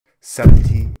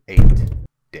78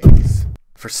 days.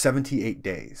 For 78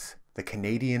 days, the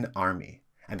Canadian Army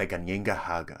and the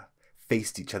Kanien'kehá:ka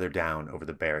faced each other down over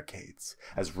the barricades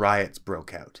as riots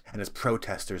broke out and as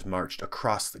protesters marched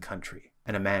across the country,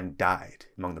 and a man died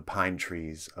among the pine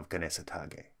trees of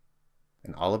Kanesatake.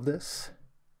 And all of this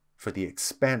for the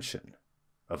expansion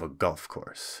of a golf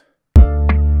course.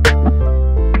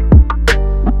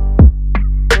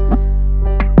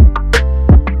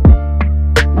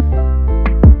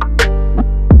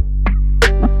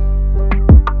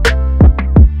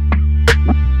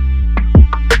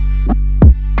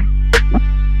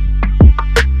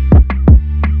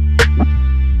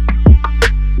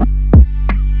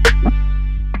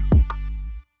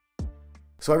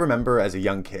 So I remember as a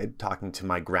young kid talking to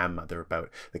my grandmother about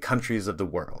the countries of the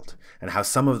world and how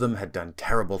some of them had done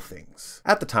terrible things.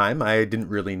 At the time, I didn't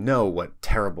really know what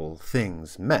terrible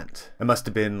things meant. I must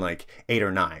have been like 8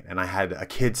 or 9, and I had a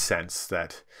kid's sense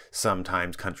that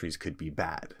sometimes countries could be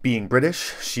bad. Being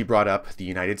British, she brought up the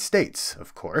United States,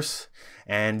 of course,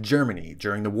 and Germany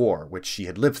during the war, which she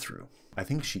had lived through. I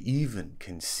think she even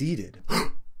conceded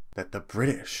that the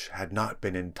British had not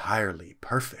been entirely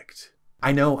perfect.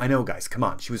 I know, guys, come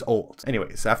on, she was old.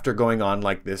 Anyways, after going on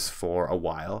like this for a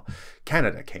while,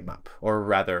 Canada came up. Or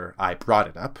rather, I brought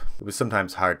it up. It was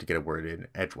sometimes hard to get a word in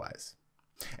edgewise.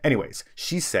 Anyways,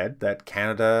 she said that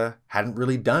Canada hadn't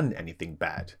really done anything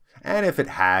bad. And if it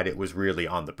had, it was really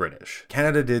on the British.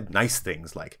 Canada did nice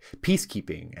things like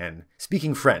peacekeeping and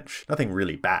speaking French. Nothing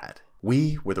really bad.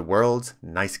 We were the world's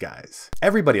nice guys.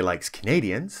 Everybody likes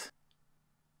Canadians.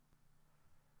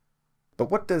 But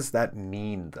what does that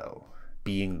mean, though?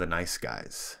 Being the nice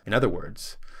guys. In other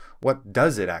words, what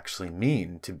does it actually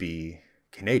mean to be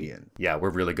Canadian? Yeah, we're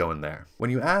really going there.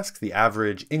 When you ask the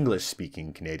average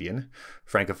English-speaking Canadian,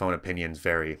 Francophone opinions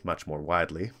vary much more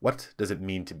widely, what does it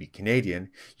mean to be Canadian,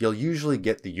 you'll usually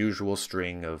get the usual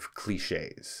string of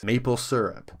cliches. Maple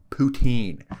syrup,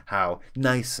 poutine, how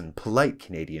nice and polite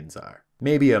Canadians are.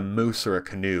 Maybe a moose or a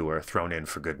canoe are thrown in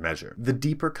for good measure. The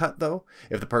deeper cut, though,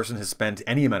 if the person has spent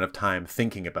any amount of time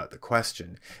thinking about the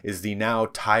question, is the now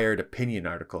tired opinion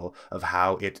article of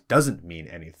how it doesn't mean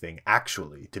anything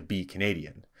actually to be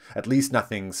Canadian. At least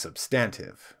nothing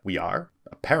substantive. We are,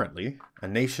 apparently, a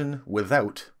nation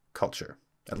without culture.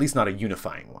 At least not a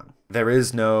unifying one. There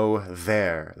is no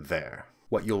there.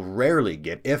 What you'll rarely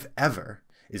get, if ever,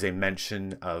 is a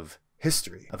mention of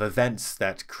history, of events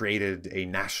that created a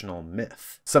national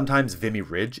myth. Sometimes Vimy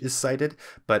Ridge is cited,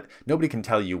 but nobody can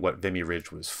tell you what Vimy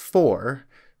Ridge was for.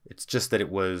 It's just that it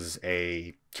was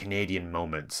a Canadian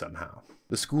moment somehow.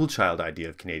 The schoolchild idea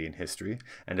of Canadian history,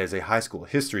 and as a high school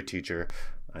history teacher,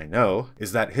 I know,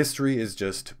 is that history is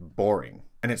just boring.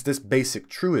 And it's this basic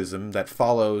truism that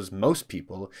follows most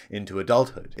people into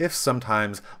adulthood, if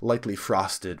sometimes lightly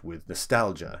frosted with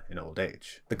nostalgia in old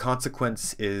age. The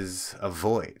consequence is a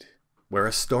void, where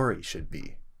a story should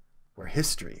be, where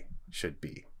history should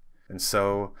be. And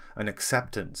so an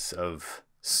acceptance of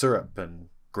syrup and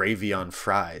gravy on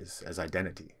fries as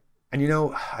identity. And you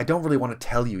know, I don't really want to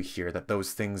tell you here that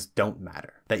those things don't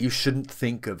matter, that you shouldn't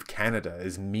think of Canada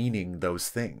as meaning those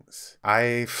things.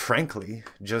 I, frankly,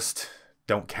 just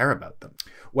don't care about them.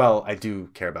 Well, I do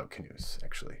care about canoes,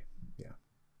 actually.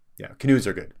 Yeah, canoes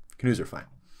are good. Canoes are fine.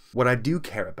 What I do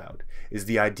care about is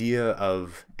the idea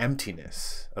of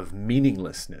emptiness, of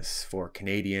meaninglessness for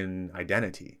Canadian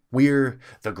identity. We're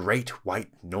the Great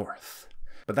White North.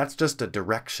 But that's just a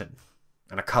direction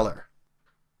and a color.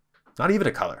 Not even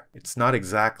a color. It's not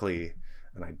exactly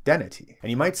an identity. And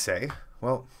you might say,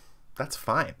 well, that's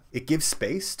fine. It gives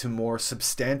space to more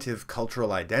substantive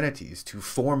cultural identities to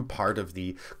form part of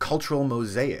the cultural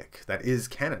mosaic that is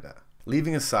Canada.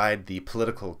 Leaving aside the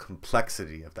political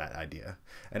complexity of that idea,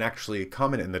 and actually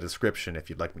comment in the description if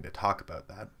you'd like me to talk about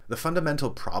that, the fundamental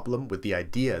problem with the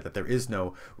idea that there is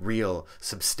no real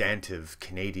substantive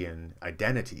Canadian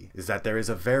identity is that there is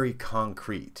a very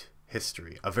concrete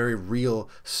history, a very real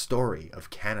story of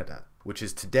Canada, which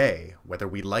is today, whether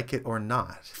we like it or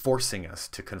not, forcing us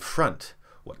to confront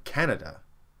what Canada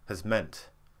has meant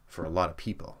for a lot of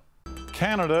people.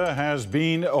 Canada has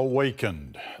been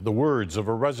awakened. The words of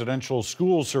a residential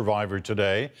school survivor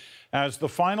today as the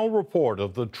final report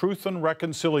of the Truth and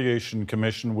Reconciliation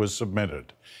Commission was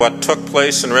submitted. What took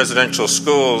place in residential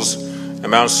schools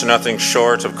amounts to nothing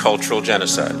short of cultural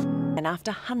genocide. And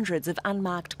after hundreds of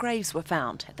unmarked graves were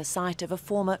found at the site of a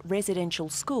former residential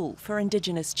school for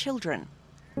Indigenous children.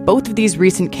 Both of these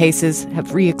recent cases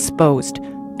have re-exposed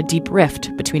a deep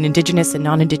rift between Indigenous and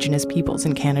non-Indigenous peoples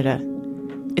in Canada.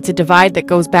 It's a divide that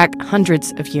goes back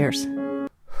hundreds of years.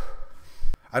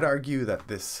 I'd argue that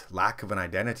this lack of an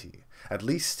identity, at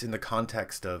least in the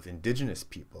context of Indigenous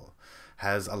people,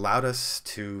 has allowed us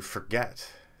to forget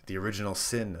the original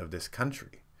sin of this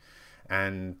country,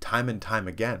 and time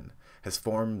again has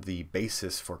formed the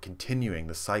basis for continuing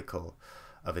the cycle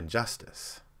of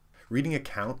injustice. Reading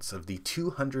accounts of the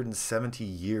 270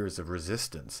 years of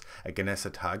resistance at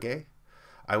Kanesatake,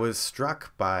 I was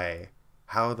struck by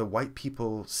how the white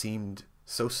people seemed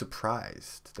so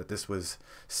surprised that this was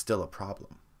still a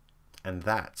problem. And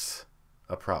that's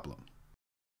a problem.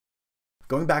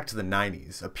 Going back to the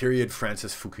 90s, a period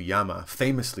Francis Fukuyama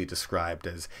famously described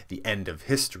as the end of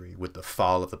history with the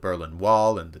fall of the Berlin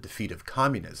Wall and the defeat of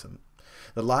communism,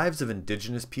 the lives of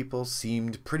Indigenous people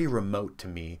seemed pretty remote to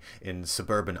me in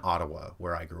suburban Ottawa,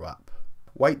 where I grew up.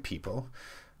 White people,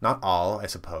 not all, I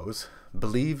suppose,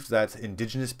 believed that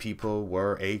Indigenous people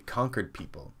were a conquered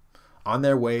people, on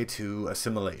their way to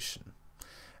assimilation.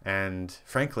 And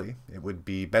frankly, it would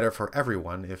be better for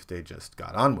everyone if they just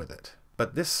got on with it.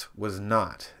 But this was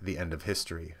not the end of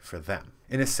history for them.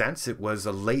 In a sense, it was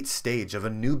a late stage of a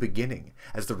new beginning,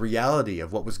 as the reality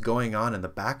of what was going on in the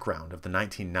background of the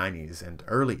 1990s and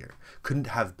earlier couldn't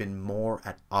have been more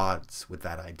at odds with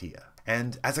that idea.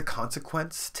 And as a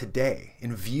consequence, today,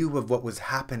 in view of what was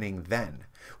happening then,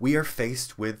 we are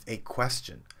faced with a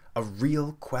question, a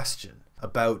real question,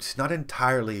 about not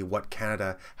entirely what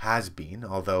Canada has been,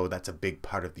 although that's a big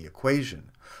part of the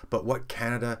equation, but what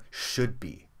Canada should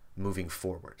be moving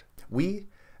forward. We,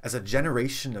 as a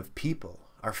generation of people,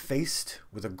 are faced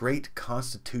with a great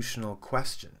constitutional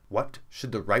question. What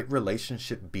should the right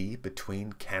relationship be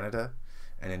between Canada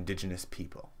and Indigenous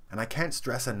people? And I can't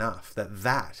stress enough that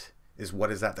that is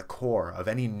what is at the core of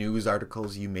any news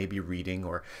articles you may be reading,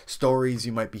 or stories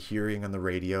you might be hearing on the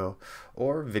radio,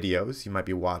 or videos you might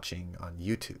be watching on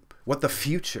YouTube. What the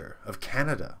future of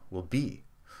Canada will be,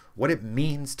 what it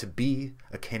means to be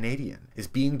a Canadian, is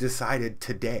being decided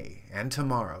today and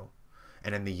tomorrow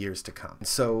and in the years to come.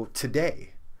 So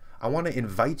today, I want to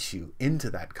invite you into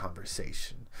that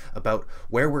conversation about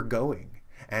where we're going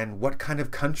and what kind of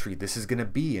country this is going to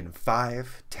be in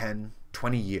 5, 10,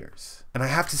 20 years. And I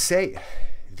have to say,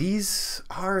 these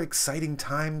are exciting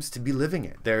times to be living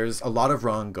in. There's a lot of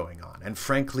wrong going on, and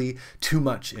frankly, too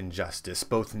much injustice,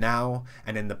 both now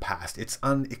and in the past. It's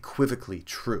unequivocally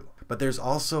true. But there's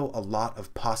also a lot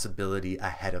of possibility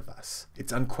ahead of us.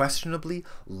 It's unquestionably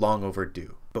long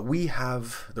overdue. But we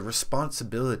have the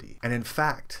responsibility, and in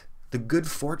fact, the good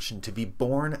fortune to be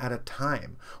born at a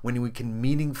time when we can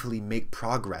meaningfully make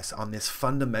progress on this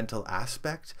fundamental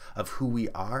aspect of who we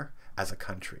are as a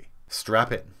country.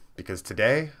 Strap in, because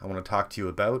today I want to talk to you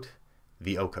about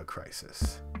the Oka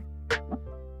Crisis.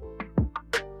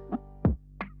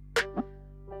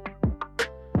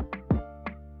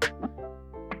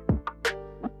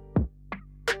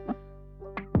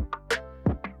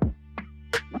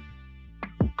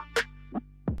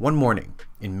 One morning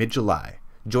in mid-July,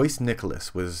 Joyce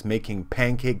Nicholas was making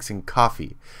pancakes and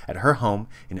coffee at her home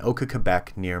in Oka,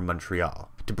 Quebec near Montreal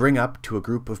to bring up to a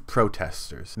group of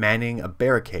protesters manning a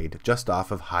barricade just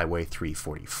off of Highway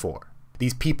 344.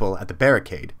 These people at the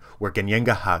barricade were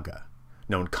Ganyengahaga,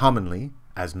 known commonly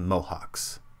as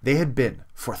Mohawks. They had been,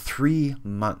 for 3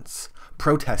 months,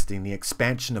 protesting the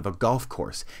expansion of a golf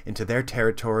course into their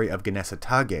territory of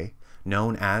Kanesatake,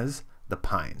 known as the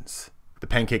Pines. The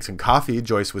pancakes and coffee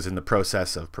Joyce was in the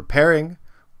process of preparing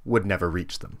would never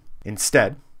reach them.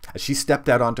 Instead, as she stepped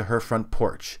out onto her front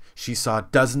porch, she saw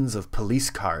dozens of police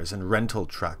cars and rental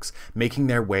trucks making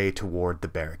their way toward the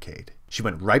barricade. She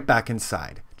went right back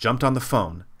inside, jumped on the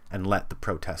phone, and let the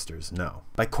protesters know.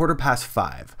 By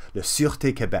 5:15, the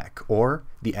Sûreté Québec, or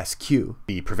the SQ,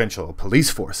 the provincial police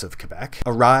force of Quebec,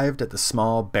 arrived at the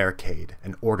small barricade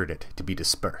and ordered it to be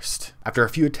dispersed. After a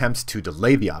few attempts to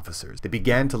delay the officers, they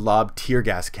began to lob tear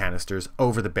gas canisters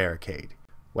over the barricade.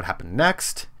 What happened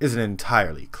next isn't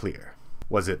entirely clear.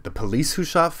 Was it the police who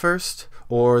shot first,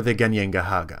 or the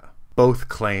Ganyengahaga? Both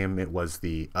claim it was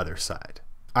the other side.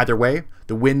 Either way,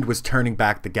 the wind was turning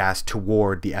back the gas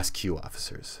toward the SQ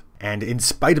officers. And in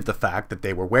spite of the fact that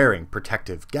they were wearing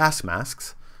protective gas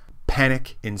masks,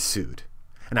 panic ensued.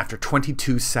 And after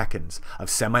 22 seconds of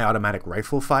semi-automatic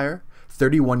rifle fire,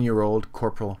 31-year-old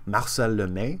Corporal Marcel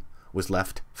Lemay was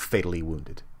left fatally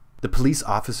wounded. The police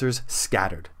officers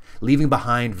scattered, leaving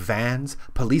behind vans,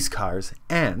 police cars,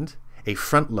 and a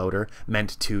front loader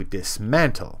meant to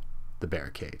dismantle the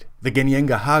barricade. The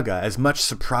Ganyengahaga, as much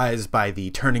surprised by the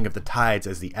turning of the tides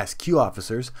as the SQ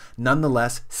officers,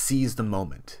 nonetheless seized the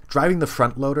moment. Driving the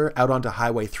front loader out onto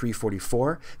Highway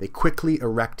 344, they quickly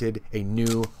erected a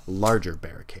new, larger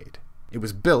barricade. It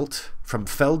was built from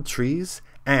felled trees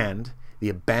and the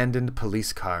abandoned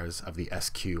police cars of the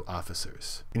SQ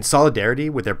officers. In solidarity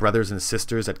with their brothers and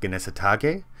sisters at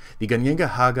Ganesatage, the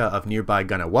Kanien'kehá:ka of nearby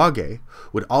Kahnawake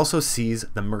would also seize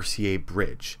the Mercier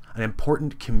Bridge, an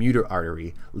important commuter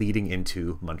artery leading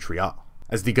into Montreal.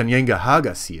 As the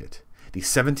Kanien'kehá:ka see it, the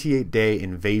 78-day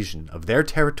invasion of their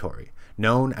territory,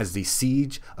 known as the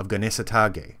Siege of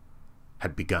Ganesatage,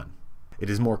 had begun. It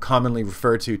is more commonly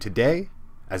referred to today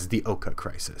as the Oka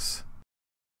Crisis.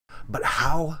 But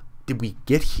how did we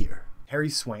get here? Harry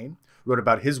Swain wrote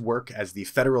about his work as the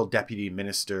Federal Deputy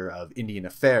Minister of Indian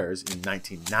Affairs in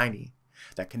 1990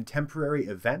 that contemporary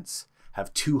events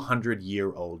have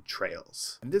 200-year-old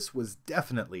trails. And this was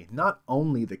definitely not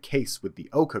only the case with the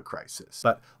Oka Crisis,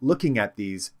 but looking at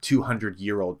these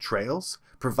 200-year-old trails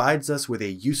provides us with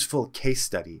a useful case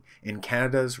study in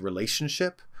Canada's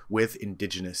relationship with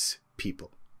Indigenous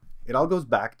people. It all goes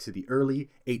back to the early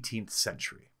 18th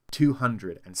century.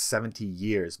 270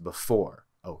 years before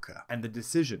Oka, and the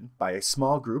decision by a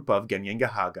small group of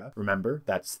Kanien'kehá:ka, remember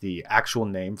that's the actual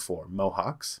name for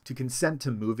Mohawks, to consent to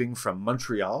moving from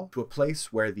Montreal to a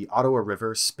place where the Ottawa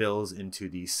River spills into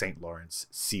the St. Lawrence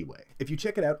Seaway. If you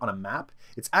check it out on a map,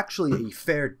 it's actually a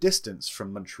fair distance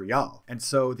from Montreal, and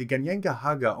so the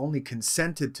Kanien'kehá:ka only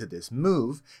consented to this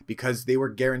move because they were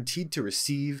guaranteed to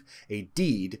receive a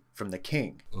deed from the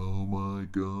king. Oh my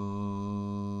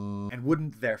god. And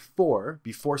wouldn't therefore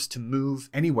be forced to move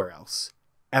anywhere else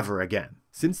ever again.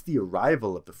 Since the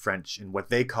arrival of the French in what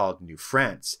they called New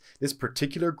France, this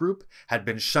particular group had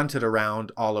been shunted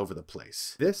around all over the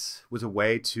place. This was a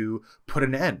way to put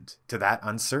an end to that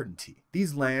uncertainty.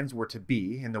 These lands were to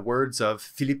be, in the words of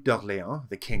Philippe d'Orléans,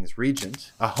 the king's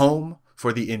regent, a home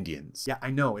for the Indians. Yeah, I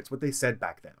know, it's what they said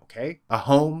back then, okay? A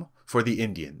home for the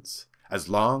Indians, as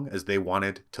long as they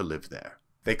wanted to live there.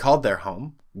 They called their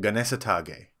home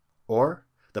Ganesatage, or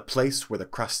the place where the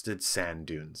crusted sand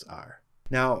dunes are.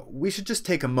 Now, we should just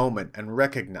take a moment and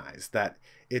recognize that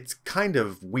it's kind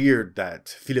of weird that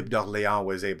Philippe d'Orléans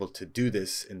was able to do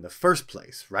this in the first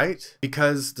place, right?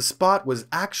 Because the spot was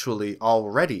actually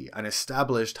already an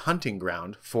established hunting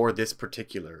ground for this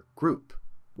particular group.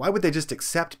 Why would they just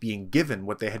accept being given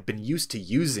what they had been used to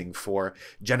using for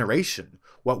generation,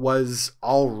 what was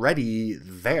already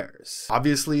theirs?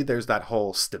 Obviously, there's that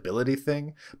whole stability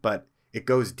thing, but it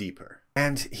goes deeper.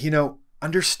 And, you know,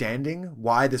 understanding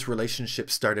why this relationship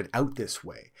started out this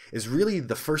way is really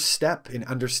the first step in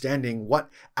understanding what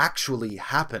actually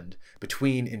happened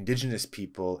between Indigenous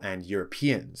people and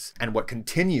Europeans, and what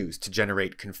continues to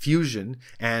generate confusion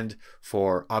and,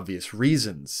 for obvious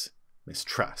reasons,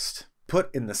 mistrust.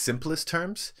 Put in the simplest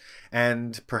terms,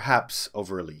 and perhaps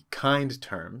overly kind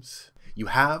terms, you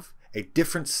have a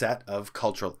different set of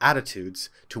cultural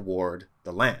attitudes toward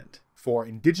the land. For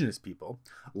Indigenous people,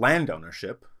 land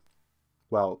ownership,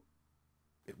 well,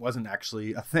 it wasn't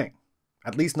actually a thing,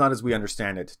 at least not as we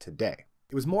understand it today.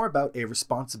 It was more about a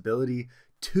responsibility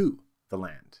to the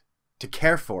land, to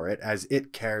care for it as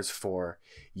it cares for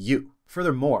you.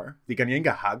 Furthermore, the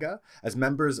Kanien'kehá:ka, as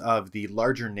members of the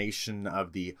larger nation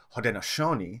of the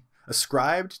Haudenosaunee,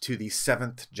 ascribed to the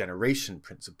seventh generation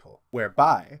principle,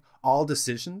 whereby all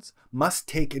decisions must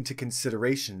take into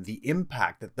consideration the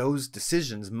impact that those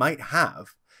decisions might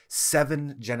have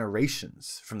 7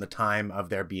 generations from the time of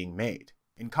their being made.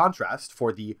 In contrast,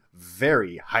 for the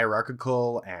very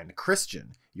hierarchical and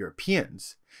Christian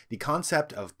Europeans, the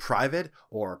concept of private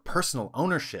or personal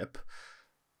ownership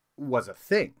was a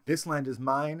thing. This land is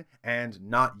mine and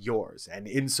not yours, and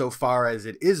insofar as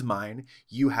it is mine,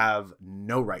 you have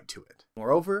no right to it.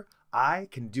 Moreover, I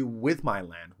can do with my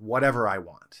land whatever I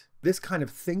want. This kind of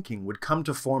thinking would come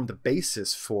to form the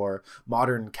basis for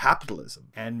modern capitalism,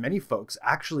 and many folks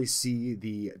actually see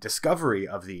the discovery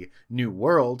of the New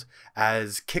World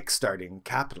as kickstarting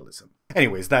capitalism.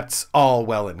 Anyways, that's all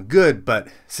well and good, but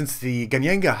since the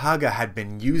Kanien'kehá:ka had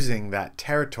been using that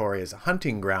territory as a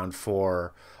hunting ground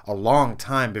for a long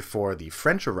time before the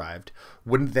French arrived,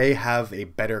 wouldn't they have a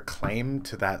better claim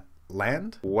to that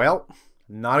land? Well,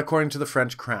 not according to the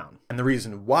French crown. And the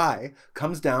reason why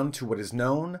comes down to what is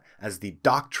known as the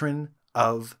doctrine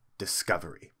of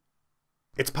discovery.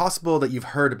 It's possible that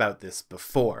you've heard about this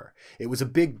before. It was a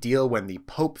big deal when the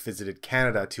Pope visited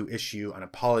Canada to issue an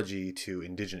apology to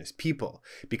Indigenous people,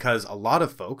 because a lot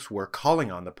of folks were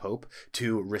calling on the Pope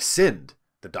to rescind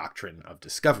the doctrine of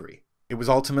discovery. It was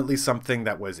ultimately something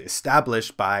that was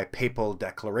established by papal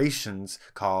declarations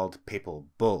called papal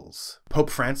bulls. Pope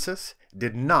Francis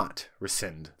did not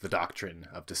rescind the doctrine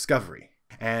of discovery.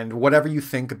 And whatever you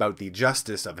think about the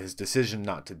justice of his decision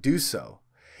not to do so,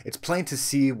 it's plain to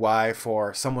see why,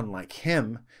 for someone like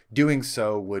him, doing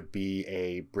so would be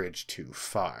a bridge too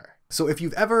far. So if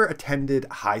you've ever attended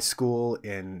high school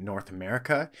in North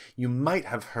America, you might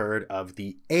have heard of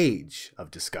the Age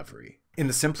of Discovery. In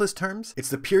the simplest terms, it's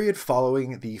the period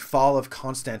following the fall of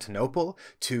Constantinople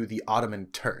to the Ottoman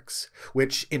Turks,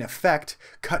 which in effect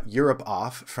cut Europe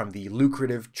off from the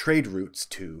lucrative trade routes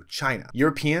to China.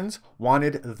 Europeans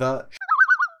wanted the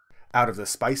out of the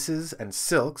spices and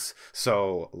silks,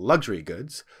 so luxury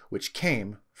goods, which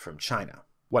came from China.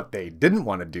 What they didn't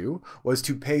want to do was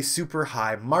to pay super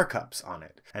high markups on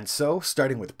it. And so,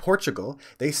 starting with Portugal,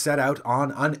 they set out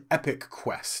on an epic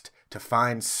quest to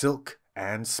find silk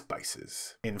and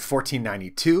spices. In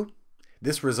 1492,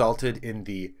 this resulted in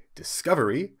the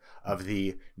discovery of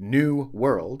the New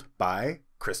World by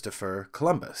Christopher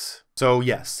Columbus. So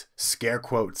yes, scare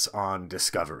quotes on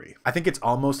discovery. I think it's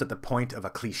almost at the point of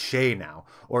a cliche now,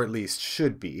 or at least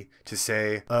should be, to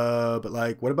say, but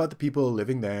like, what about the people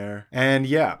living there? And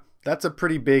yeah, that's a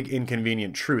pretty big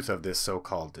inconvenient truth of this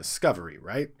so-called discovery,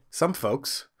 right? Some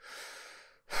folks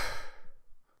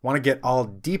want to get all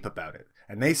deep about it,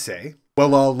 and they say,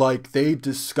 well, like, they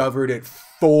discovered it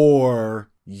for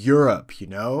Europe, you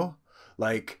know?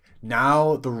 Like,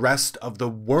 now the rest of the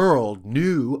world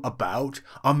knew about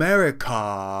America.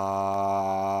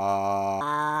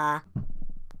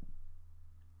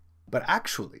 But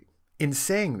actually, in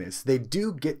saying this, they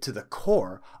do get to the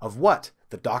core of what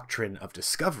the doctrine of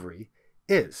discovery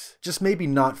is. Just maybe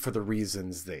not for the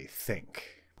reasons they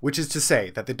think. Which is to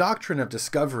say that the doctrine of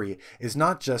discovery is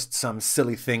not just some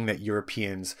silly thing that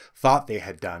Europeans thought they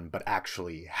had done but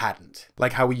actually hadn't.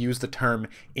 Like how we use the term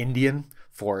Indian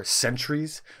for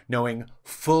centuries, knowing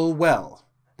full well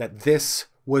that this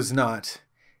was not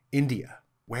India.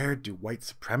 Where do white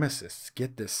supremacists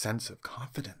get this sense of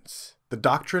confidence? The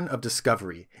doctrine of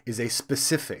discovery is a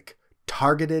specific,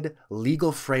 targeted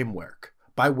legal framework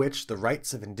by which the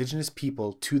rights of indigenous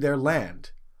people to their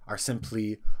land are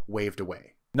simply waved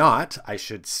away. Not, I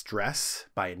should stress,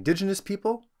 by indigenous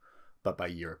people, but by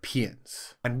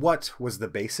Europeans. And what was the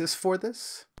basis for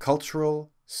this?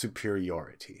 Cultural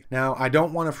superiority. Now, I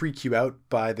don't want to freak you out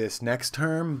by this next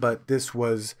term, but this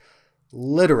was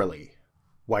literally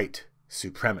white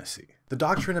supremacy. The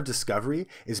doctrine of discovery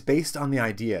is based on the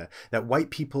idea that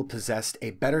white people possessed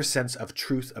a better sense of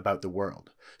truth about the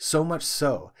world, so much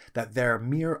so that their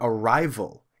mere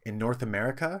arrival in North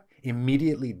America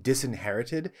immediately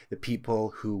disinherited the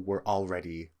people who were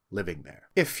already living there.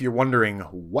 If you're wondering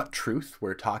what truth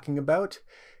we're talking about,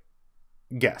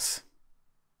 guess.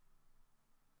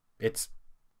 It's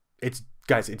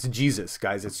Jesus,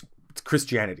 guys. It's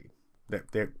Christianity.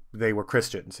 They were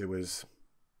Christians. It was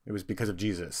because of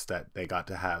Jesus that they got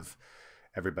to have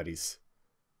everybody's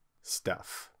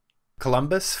stuff.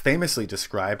 Columbus famously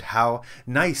described how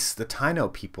nice the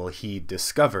Taino people he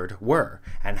discovered were,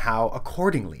 and how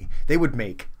accordingly they would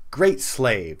make great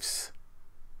slaves.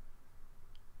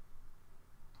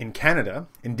 In Canada,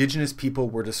 Indigenous people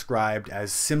were described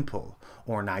as simple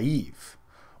or naive,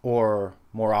 or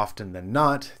more often than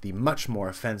not, the much more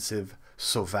offensive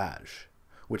sauvage,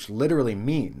 which literally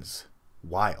means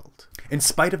wild. In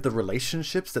spite of the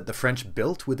relationships that the French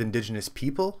built with Indigenous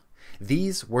people,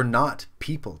 these were not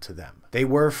people to them. They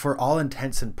were, for all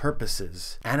intents and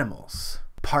purposes, animals,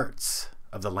 parts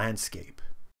of the landscape.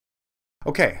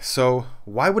 Okay, so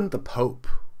why wouldn't the Pope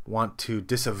want to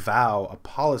disavow a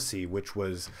policy which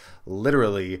was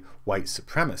literally white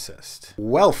supremacist?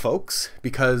 Well, folks,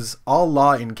 because all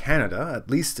law in Canada,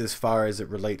 at least as far as it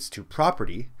relates to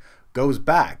property, goes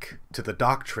back to the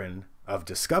doctrine of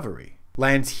discovery.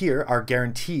 Lands here are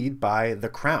guaranteed by the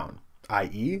Crown,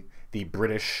 i.e., the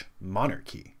British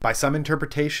monarchy. By some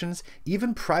interpretations,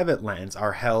 even private lands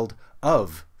are held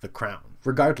of the Crown.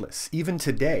 Regardless, even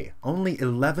today, only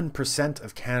 11%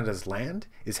 of Canada's land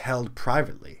is held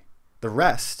privately. The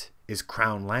rest is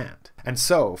Crown land. And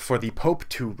so, for the Pope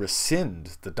to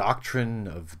rescind the doctrine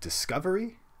of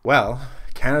discovery, well,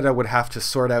 Canada would have to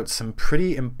sort out some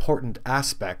pretty important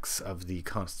aspects of the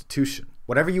Constitution.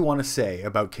 Whatever you want to say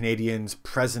about Canadians'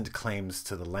 present claims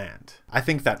to the land, I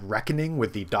think that reckoning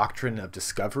with the doctrine of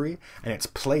discovery and its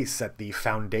place at the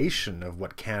foundation of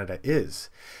what Canada is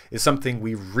something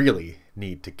we really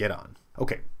need to get on.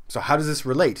 Okay, so how does this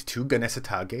relate to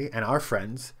Ganesatage and our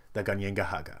friends, the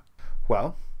Kanien'kehá:ka?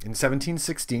 Well, in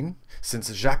 1716,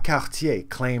 since Jacques Cartier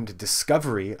claimed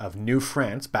discovery of New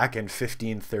France back in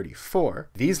 1534,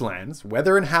 these lands,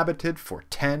 whether inhabited for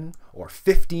 10 or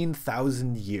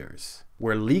 15,000 years,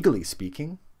 were legally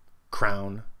speaking,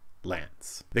 Crown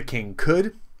lands. The king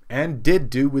could and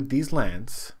did do with these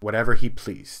lands whatever he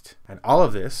pleased, and all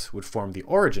of this would form the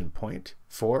origin point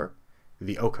for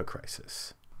the Oka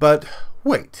Crisis. But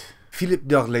wait, Philippe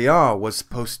d'Orléans was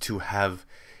supposed to have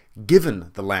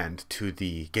given the land to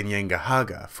the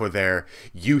Kanien'kehá:ka for their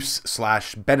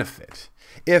use/benefit,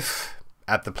 if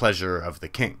at the pleasure of the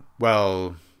king.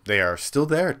 Well, they are still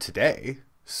there today,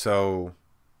 so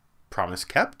promise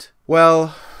kept?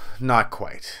 Well, not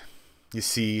quite. You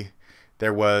see,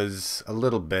 there was a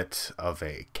little bit of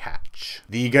a catch.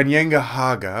 The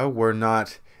Kanien'kehá:ka were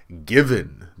not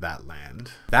given that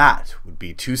land. That would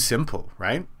be too simple,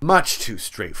 right? Much too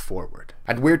straightforward.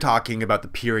 And we're talking about the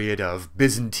period of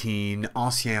Byzantine,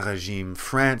 Ancien Régime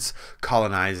France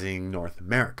colonizing North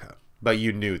America. But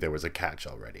you knew there was a catch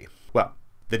already. Well,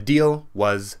 the deal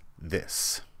was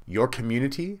this. Your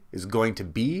community is going to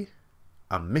be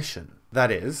a mission.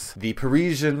 That is, the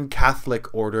Parisian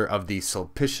Catholic Order of the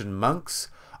Sulpician monks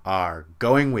are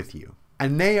going with you.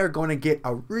 And they are going to get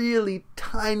a really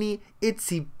tiny,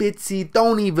 itsy bitsy,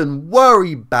 don't even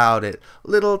worry about it,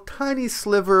 little tiny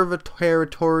sliver of a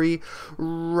territory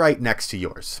right next to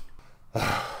yours.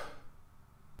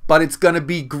 But it's going to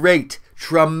be great,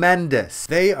 tremendous.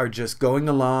 They are just going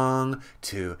along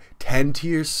to tend to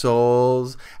your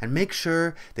souls and make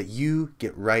sure that you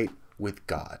get right with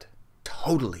God.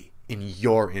 Totally in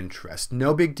your interest.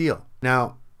 No big deal.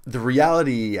 Now, the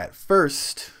reality at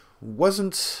first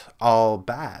wasn't all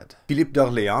bad. Philippe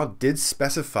d'Orléans did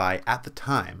specify at the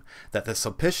time that the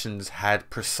Sulpicians had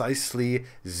precisely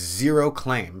zero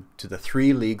claim to the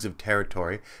 3 leagues of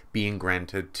territory being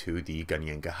granted to the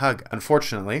Kanien'kehá:ka.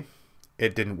 Unfortunately,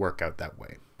 it didn't work out that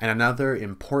way. And another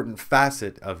important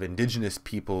facet of indigenous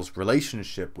peoples'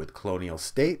 relationship with colonial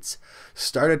states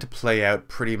started to play out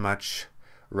pretty much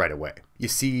right away. You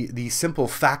see, the simple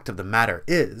fact of the matter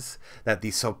is that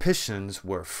the Sulpicians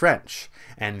were French,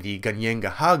 and the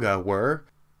Kanien'kehá:ka were,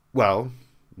 well,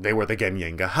 they were the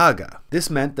Kanien'kehá:ka. This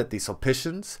meant that the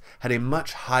Sulpicians had a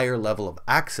much higher level of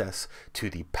access to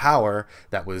the power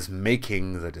that was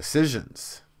making the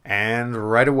decisions. And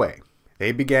right away,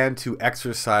 they began to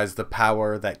exercise the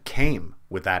power that came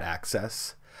with that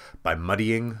access by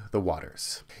muddying the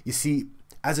waters. You see,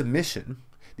 as a mission,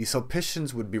 the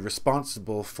Sulpicians would be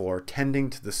responsible for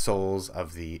tending to the souls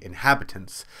of the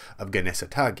inhabitants of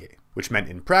Kanien'kehá:ka, which meant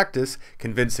in practice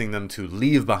convincing them to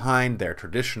leave behind their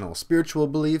traditional spiritual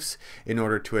beliefs in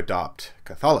order to adopt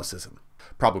Catholicism.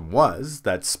 Problem was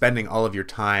that spending all of your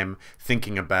time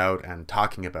thinking about and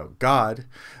talking about God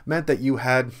meant that you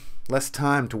had less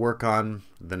time to work on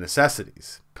the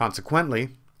necessities.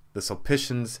 Consequently, the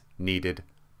Sulpicians needed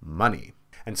money.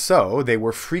 And so they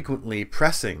were frequently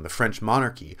pressing the French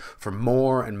monarchy for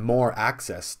more and more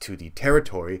access to the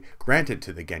territory granted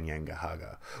to the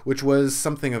Kanien'kehá:ka, which was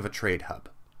something of a trade hub.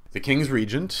 The king's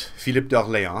regent, Philippe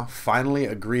d'Orléans, finally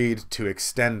agreed to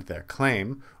extend their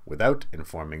claim, without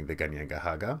informing the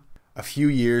Kanien'kehá:ka, a few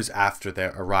years after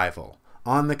their arrival,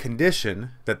 on the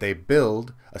condition that they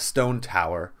build a stone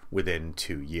tower within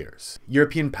 2 years.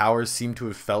 European powers seem to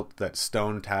have felt that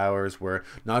stone towers were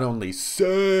not only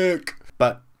sick,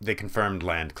 but they confirmed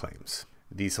land claims.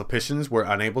 The Sulpicians were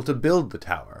unable to build the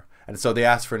tower, and so they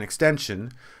asked for an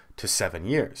extension to 7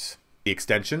 years. The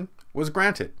extension was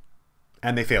granted,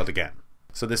 and they failed again.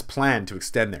 So this plan to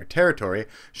extend their territory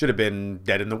should have been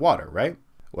dead in the water, right?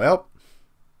 Well,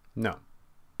 no.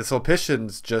 The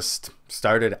Sulpicians just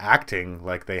started acting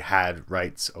like they had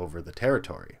rights over the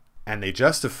territory. And they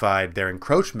justified their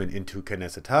encroachment into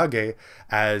Kanien'kehá:ka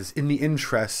as in the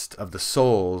interest of the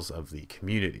souls of the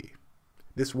community.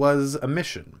 This was a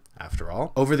mission, after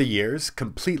all. Over the years,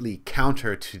 completely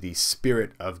counter to the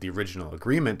spirit of the original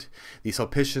agreement, the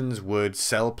Sulpicians would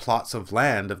sell plots of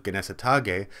land of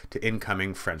Kanien'kehá:ka to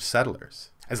incoming French settlers.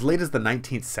 As late as the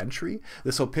 19th century,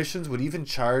 the Sulpicians would even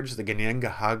charge the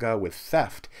Kanien'kehá:ka with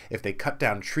theft if they cut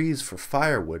down trees for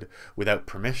firewood without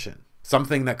permission.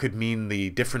 Something that could mean the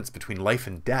difference between life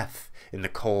and death in the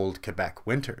cold Quebec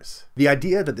winters. The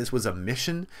idea that this was a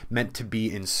mission meant to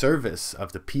be in service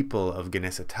of the people of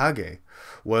Kanien'kehá:ka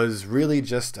was really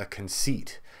just a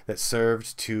conceit that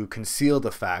served to conceal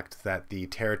the fact that the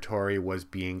territory was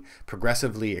being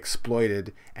progressively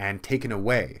exploited and taken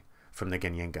away from the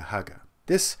Kanien'kehá:ka.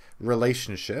 This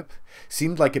relationship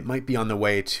seemed like it might be on the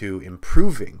way to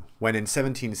improving when in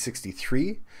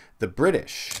 1763 the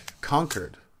British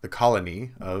conquered the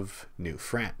colony of New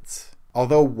France.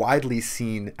 Although widely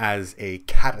seen as a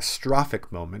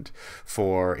catastrophic moment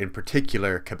for, in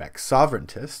particular, Quebec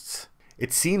sovereigntists,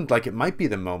 it seemed like it might be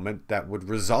the moment that would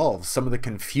resolve some of the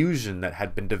confusion that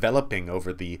had been developing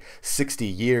over the 60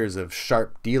 years of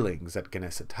sharp dealings at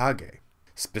Kanien'kehá:ka.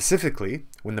 Specifically,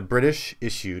 when the British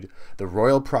issued the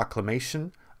Royal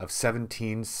Proclamation of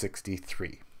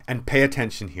 1763. And pay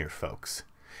attention here, folks,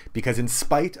 because in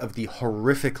spite of the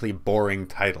horrifically boring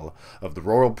title of the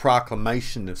Royal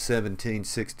Proclamation of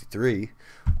 1763,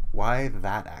 Why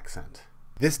that accent?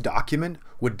 This document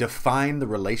would define the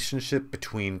relationship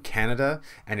between Canada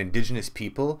and Indigenous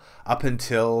people up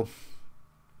until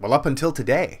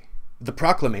today. The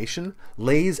proclamation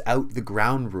lays out the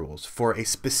ground rules for a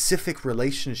specific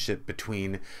relationship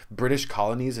between British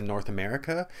colonies in North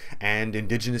America and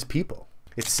Indigenous people.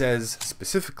 It says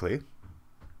specifically,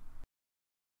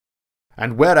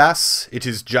 "And whereas it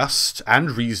is just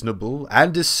and reasonable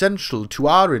and essential to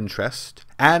our interest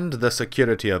and the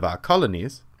security of our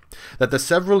colonies, that the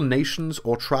several nations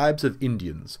or tribes of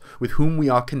Indians with whom we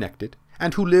are connected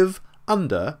and who live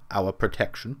under our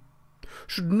protection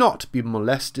should not be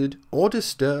molested or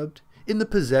disturbed in the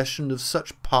possession of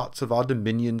such parts of our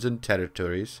dominions and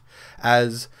territories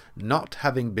as, not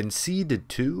having been ceded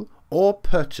to or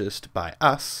purchased by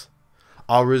us,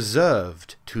 are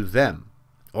reserved to them,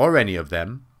 or any of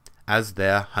them, as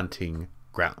their hunting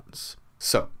grounds."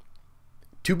 So,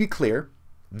 to be clear,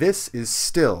 this is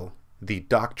still the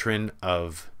doctrine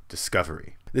of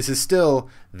discovery. This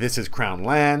is Crown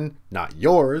land, not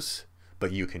yours,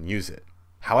 but you can use it.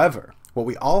 However, what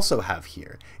we also have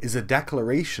here is a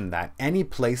declaration that any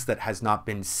place that has not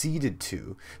been ceded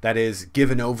to, that is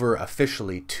given over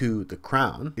officially to the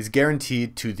Crown, is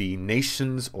guaranteed to the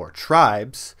nations or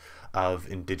tribes of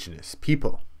Indigenous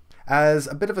people. As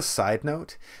a bit of a side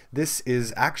note, this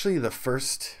is actually the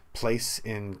first place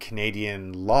in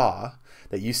Canadian law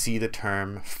that you see the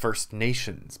term First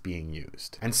Nations being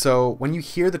used. And so when you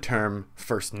hear the term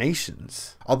First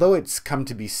Nations, although it's come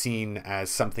to be seen as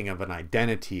something of an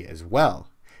identity as well,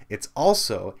 it's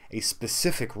also a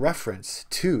specific reference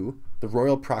to the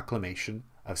Royal Proclamation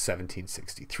of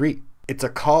 1763. It's a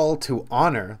call to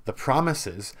honor the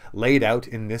promises laid out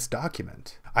in this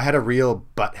document. I had a real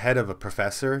butthead of a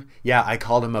professor. Yeah, I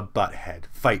called him a butthead.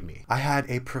 Fight me. I had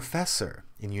a professor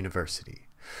in university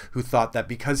who thought that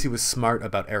because he was smart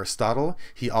about Aristotle,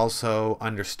 he also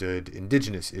understood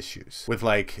Indigenous issues, with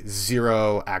like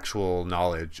zero actual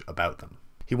knowledge about them.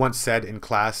 He once said in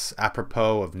class,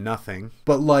 apropos of nothing,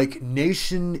 "But like,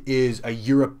 nation is a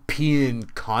European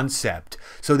concept,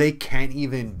 so they can't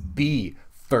even be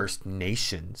First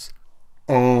Nations."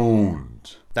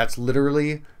 Owned. That's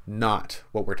literally not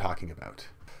what we're talking about.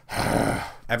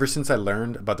 Ever since I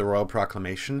learned about the Royal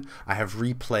Proclamation, I have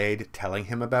replayed telling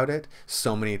him about it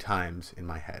so many times in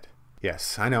my head.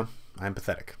 Yes, I know, I'm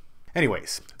pathetic.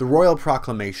 Anyways, the Royal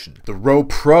Proclamation, the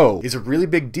Ro-Pro, is a really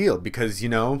big deal because, you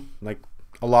know, like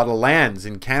a lot of lands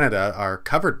in Canada are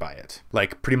covered by it.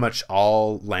 Like pretty much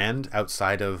all land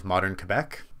outside of modern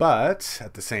Quebec. But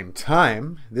at the same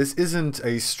time, this isn't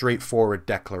a straightforward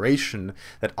declaration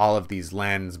that all of these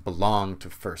lands belong to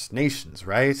First Nations,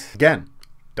 right? Again,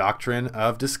 doctrine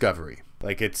of discovery.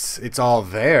 Like it's all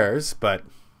theirs, but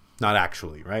not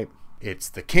actually, right? It's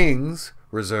the king's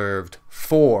reserved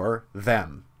for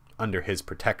them under his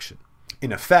protection.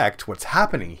 In effect, what's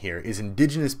happening here is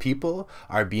Indigenous people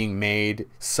are being made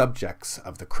subjects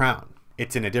of the Crown.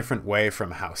 It's in a different way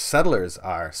from how settlers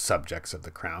are subjects of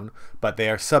the Crown, but they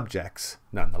are subjects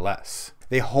nonetheless.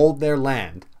 They hold their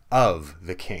land of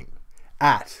the king,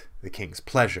 at the king's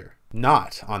pleasure,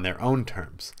 not on their own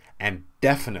terms, and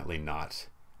definitely not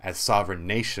as sovereign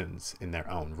nations in their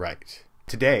own right.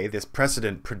 Today, this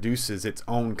precedent produces its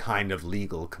own kind of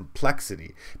legal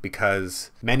complexity because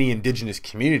many Indigenous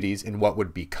communities in what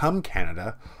would become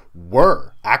Canada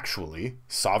were actually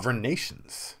sovereign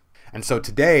nations. And so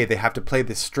today they have to play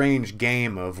this strange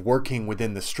game of working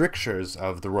within the strictures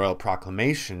of the Royal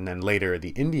Proclamation and later the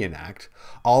Indian Act,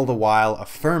 all the while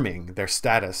affirming their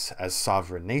status as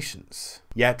sovereign nations.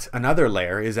 Yet another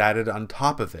layer is added on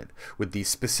top of it with the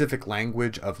specific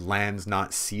language of lands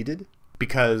not ceded.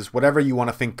 Because whatever you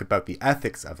want to think about the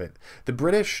ethics of it, the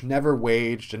British never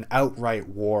waged an outright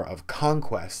war of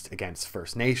conquest against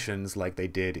First Nations like they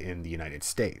did in the United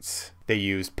States. They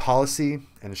used policy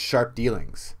and sharp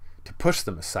dealings to push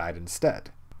them aside instead.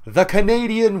 The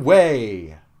Canadian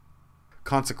way!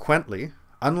 Consequently,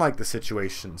 unlike the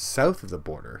situation south of the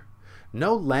border,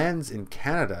 no lands in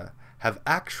Canada have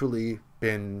actually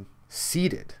been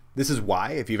ceded. This is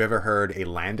why, if you've ever heard a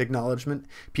land acknowledgement,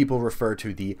 people refer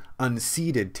to the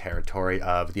unceded territory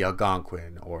of the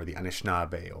Algonquin or the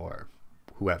Anishinaabe or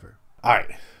whoever.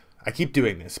 Alright, I keep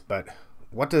doing this, but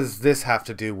what does this have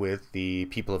to do with the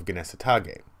people of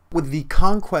Guinécétagé? With the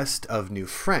conquest of New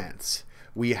France,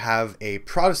 we have a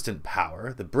Protestant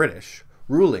power, the British,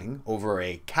 ruling over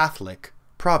a Catholic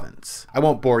province. I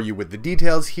won't bore you with the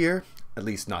details here, at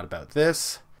least not about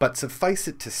this. But suffice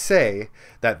it to say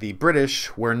that the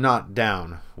British were not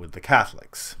down with the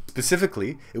Catholics.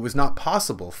 Specifically, it was not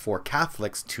possible for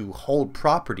Catholics to hold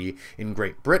property in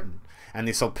Great Britain, and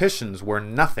the Sulpicians were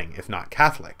nothing if not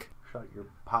Catholic. Shut your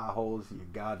pie holes, you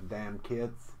goddamn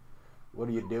kids. What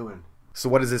are you doing? So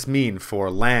what does this mean for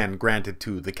land granted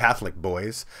to the Catholic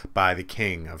boys by the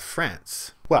King of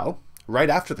France? Well, right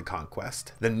after the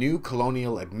conquest, the new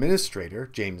colonial administrator,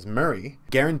 James Murray,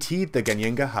 guaranteed the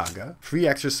Kanien'kehá:ka free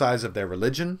exercise of their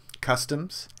religion,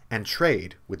 customs, and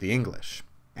trade with the English.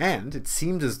 And it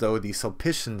seemed as though the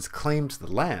Sulpicians' claim to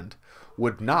the land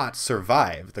would not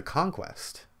survive the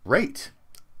conquest. Great.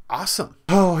 Awesome.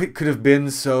 Oh, it could have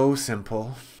been so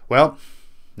simple. Well,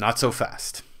 not so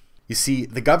fast. You see,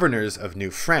 the governors of New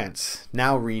France,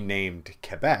 now renamed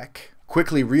Quebec,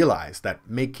 quickly realized that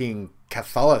making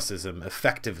Catholicism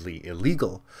effectively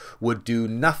illegal would do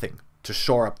nothing to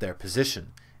shore up their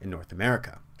position in North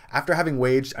America. After having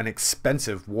waged an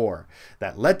expensive war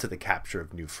that led to the capture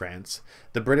of New France,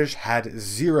 the British had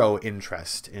zero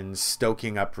interest in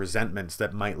stoking up resentments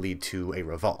that might lead to a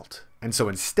revolt. And so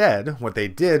instead, what they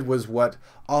did was what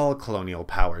all colonial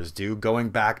powers do going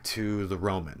back to the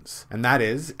Romans, and that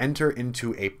is enter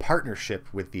into a partnership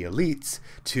with the elites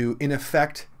to, in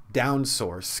effect,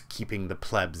 downsource keeping the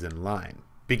plebs in line.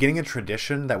 Beginning a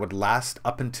tradition that would last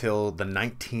up until the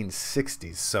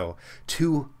 1960s, so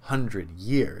 200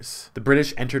 years, the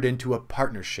British entered into a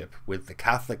partnership with the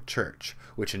Catholic Church,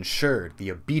 which ensured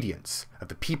the obedience of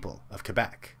the people of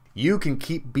Quebec. You can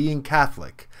keep being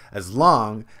Catholic as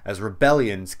long as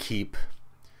rebellions keep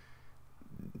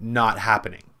not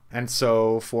happening. And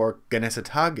so for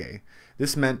Kanien'kehá:ka,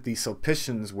 this meant the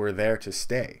Sulpicians were there to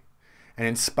stay. And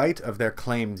in spite of their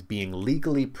claims being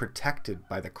legally protected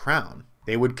by the crown,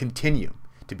 they would continue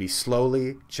to be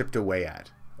slowly chipped away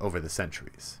at over the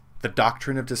centuries. The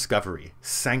doctrine of discovery,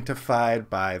 sanctified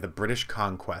by the British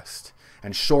conquest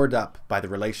and shored up by the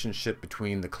relationship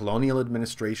between the colonial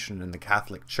administration and the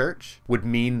Catholic Church, would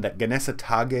mean that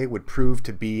Kanien'kehá:ka would prove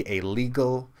to be a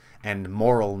legal and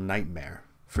moral nightmare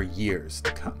for years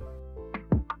to come.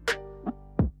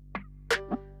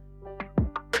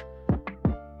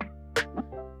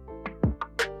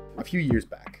 A few years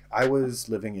back, I was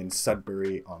living in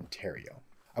Sudbury, Ontario.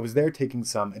 I was there taking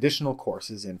some additional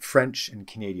courses in French and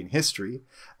Canadian history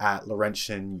at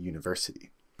Laurentian University.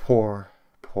 Poor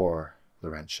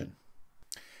Laurentian.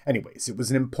 Anyways, it was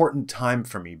an important time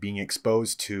for me being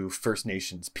exposed to First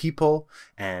Nations people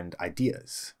and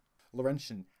ideas.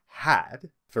 Laurentian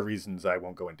had, for reasons I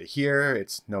won't go into here,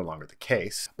 it's no longer the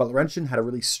case, but Laurentian had a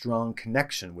really strong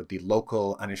connection with the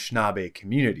local Anishinaabe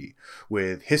community,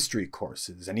 with history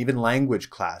courses and even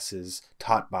language classes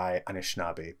taught by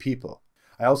Anishinaabe people.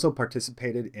 I also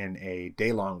participated in a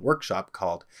day-long workshop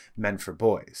called Men for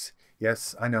Boys.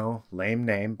 Yes, I know, lame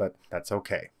name, but that's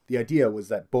okay. The idea was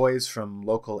that boys from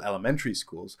local elementary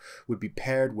schools would be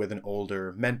paired with an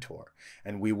older mentor,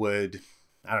 and we would,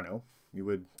 we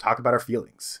would talk about our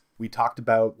feelings. We talked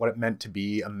about what it meant to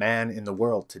be a man in the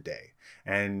world today,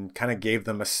 and kind of gave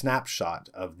them a snapshot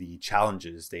of the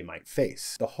challenges they might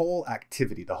face. The whole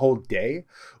activity, the whole day,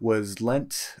 was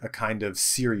lent a kind of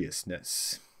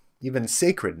seriousness, even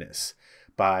sacredness,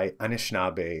 by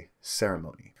Anishinaabe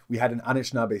ceremony. We had an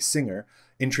Anishinaabe singer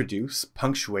introduce,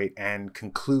 punctuate, and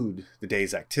conclude the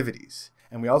day's activities.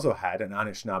 And we also had an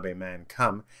Anishinaabe man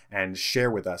come and share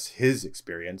with us his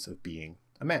experience of being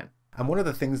a man. And one of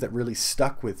the things that really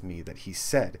stuck with me that he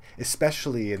said,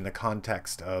 especially in the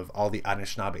context of all the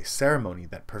Anishinaabe ceremony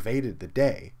that pervaded the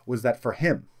day, was that for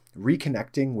him,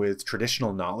 reconnecting with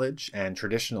traditional knowledge and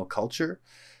traditional culture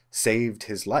saved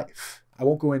his life. I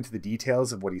won't go into the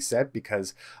details of what he said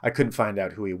because I couldn't find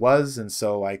out who he was, and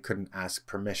so I couldn't ask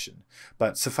permission.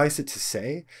 But suffice it to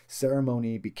say,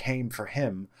 ceremony became for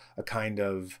him a kind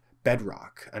of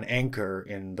bedrock, an anchor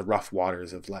in the rough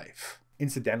waters of life.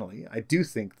 Incidentally, I do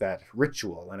think that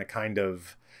ritual and a kind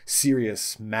of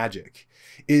serious magic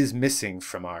is missing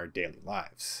from our daily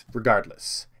lives.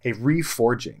 Regardless, a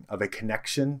reforging of a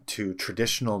connection to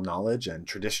traditional knowledge and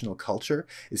traditional culture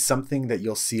is something that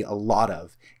you'll see a lot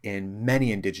of in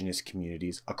many Indigenous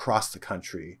communities across the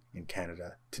country in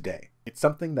Canada today. It's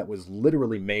something that was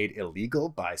literally made illegal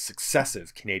by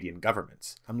successive Canadian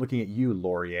governments. I'm looking at you,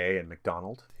 Laurier and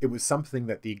MacDonald. It was something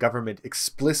that the government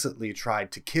explicitly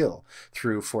tried to kill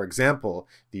through, for example,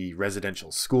 the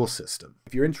residential school system.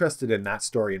 If you're interested in that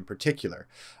story in particular,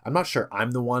 I'm not sure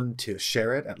I'm the one to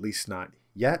share it, at least not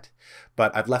yet,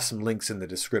 but I've left some links in the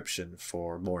description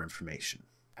for more information.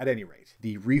 At any rate,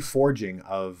 the reforging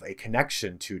of a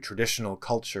connection to traditional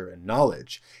culture and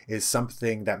knowledge is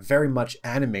something that very much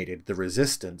animated the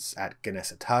resistance at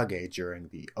Kanien'kehá:ka during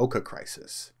the Oka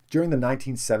Crisis. During the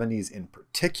 1970s in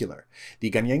particular, the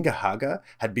Kanien'kehá:ka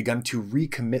had begun to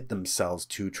recommit themselves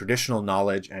to traditional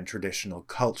knowledge and traditional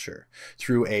culture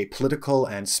through a political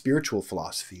and spiritual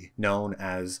philosophy known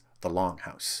as the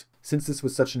Longhouse. Since this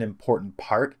was such an important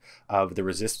part of the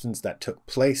resistance that took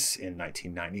place in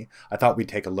 1990, I thought we'd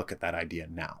take a look at that idea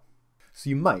now. So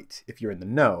you might, if you're in the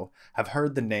know, have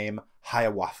heard the name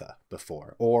Hiawatha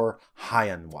before, or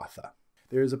Hiawatha.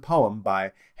 There is a poem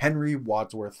by Henry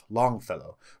Wadsworth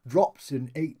Longfellow, dropped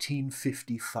in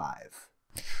 1855.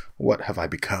 What have I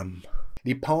become?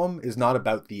 The poem is not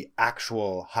about the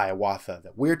actual Hiawatha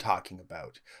that we're talking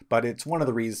about, but it's one of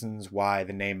the reasons why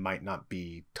the name might not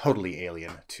be totally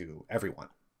alien to everyone.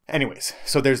 Anyways,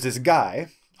 so there's this guy,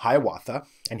 Hiawatha,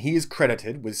 and he is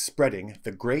credited with spreading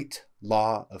the great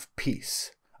law of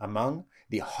peace among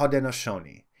the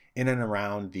Haudenosaunee in and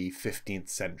around the 15th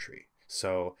century,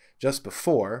 so just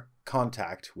before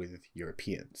contact with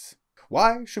Europeans.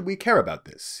 Why should we care about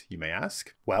this, you may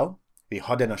ask? Well, the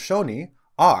Haudenosaunee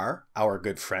are our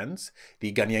good friends,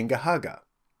 the Kanien'kehá:ka.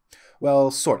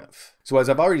 Well, sort of. So as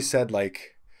I've already said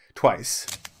like twice,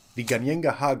 the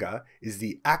Kanien'kehá:ka is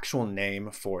the actual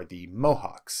name for the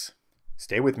Mohawks.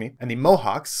 Stay with me. And the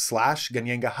Mohawks /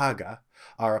 Kanien'kehá:ka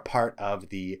are a part of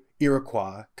the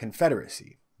Iroquois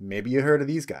Confederacy. Maybe you heard of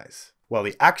these guys. Well,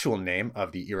 the actual name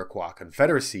of the Iroquois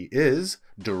Confederacy is,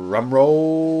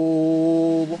 drumroll,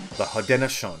 the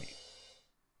Haudenosaunee.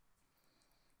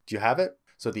 Do you have it?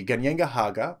 So the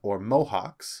Kanien'kehá:ka, or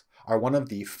Mohawks, are one of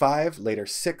the 5, later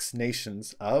 6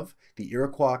 nations of the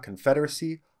Iroquois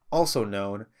Confederacy, also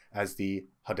known as the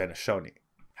Haudenosaunee.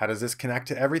 How does this connect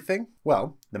to everything?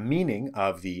 Well, the meaning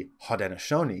of the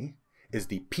Haudenosaunee is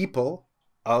the people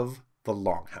of the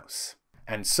Longhouse.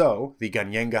 And so the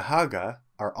Kanien'kehá:ka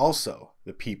are also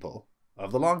the people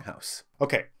of the Longhouse.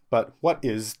 Okay, but what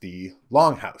is the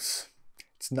Longhouse?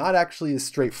 It's not actually as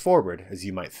straightforward as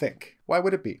you might think. Why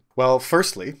would it be? Well,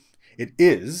 firstly, it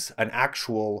is an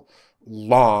actual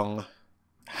long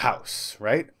house,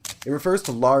 right? It refers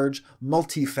to large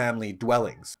multi-family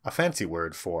dwellings, a fancy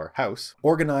word for house,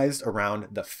 organized around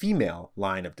the female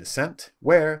line of descent,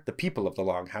 where the people of the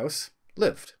Longhouse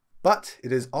lived. But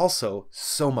it is also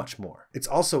so much more. It's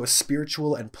also a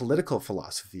spiritual and political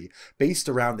philosophy based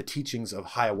around the teachings of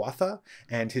Hiawatha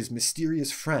and his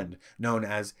mysterious friend known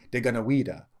as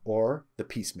Deganawida, or the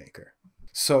Peacemaker.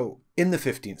 So, in the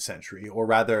 15th century, or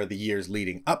rather the years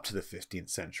leading up to the 15th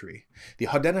century, the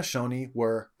Haudenosaunee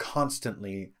were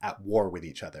constantly at war with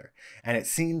each other, and it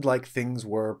seemed like things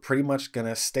were pretty much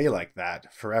gonna stay like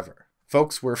that forever.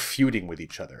 Folks were feuding with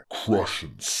each other,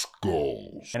 crushing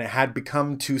skulls, and it had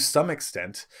become, to some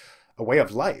extent, a way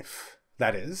of life.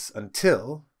 That is,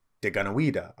 until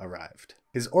Deganawida arrived.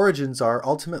 His origins are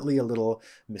ultimately a little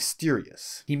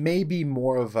mysterious. He may be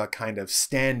more of a kind of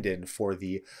stand-in for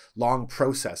the long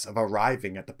process of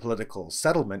arriving at the political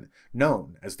settlement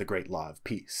known as the Great Law of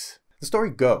Peace. The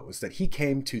story goes that he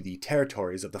came to the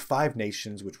territories of the 5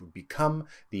 nations which would become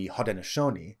the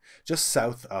Haudenosaunee just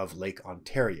south of Lake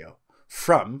Ontario,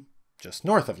 from just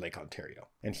north of Lake Ontario.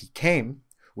 And he came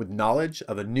with knowledge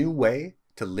of a new way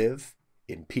to live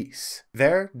in peace.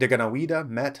 There, Deganawida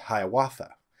met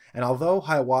Hiawatha. And although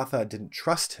Hiawatha didn't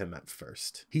trust him at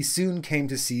first, he soon came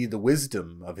to see the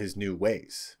wisdom of his new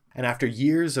ways. And after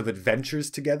years of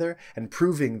adventures together and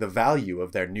proving the value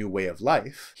of their new way of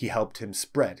life, he helped him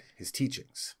spread his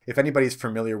teachings. If anybody's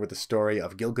familiar with the story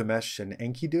of Gilgamesh and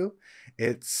Enkidu,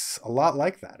 it's a lot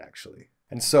like that, actually.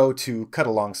 And so, to cut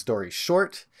a long story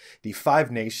short, the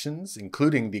 5 nations,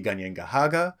 including the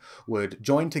Kanien'kehá:ka, would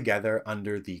join together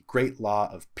under the Great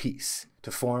Law of Peace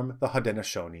to form the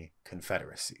Haudenosaunee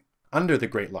Confederacy. Under the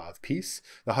Great Law of Peace,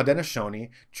 the Haudenosaunee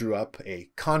drew up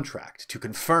a contract to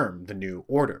confirm the new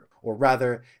order, or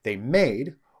rather, they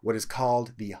made what is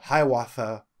called the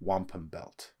Hiawatha Wampum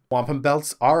Belt. Wampum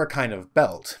belts are a kind of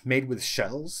belt made with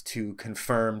shells to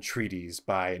confirm treaties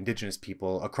by Indigenous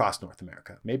people across North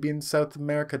America. Maybe in South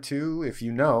America too. If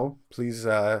you know, please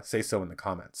say so in the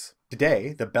comments.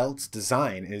 Today, the belt's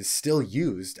design is still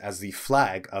used as the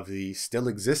flag of the still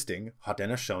existing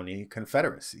Haudenosaunee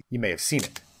Confederacy. You may have seen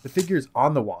it. The figures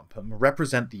on the wampum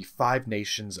represent the 5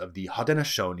 nations of the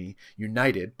Haudenosaunee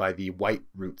united by the white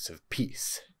roots of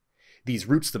peace. These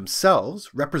roots themselves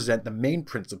represent the main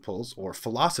principles or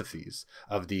philosophies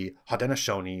of the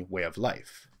Haudenosaunee way of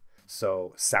life.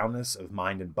 So, soundness of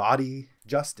mind and body,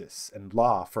 justice and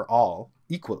law for all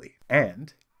equally,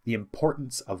 and the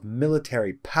importance of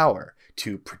military power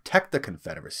to protect the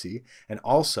Confederacy and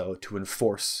also to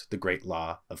enforce the Great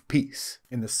Law of Peace.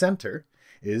 In the center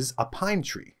is a pine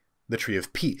tree, the tree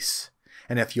of peace.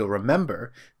 And if you'll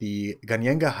remember, the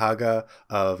Kanien'kehá:ka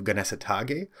of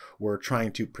Kanesatake were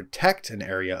trying to protect an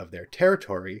area of their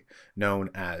territory known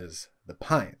as the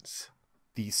Pines.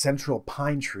 The central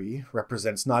pine tree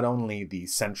represents not only the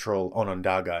central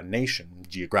Onondaga nation,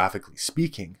 geographically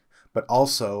speaking, but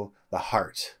also the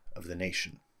heart of the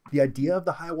nation. The idea of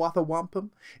the Hiawatha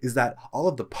Wampum is that all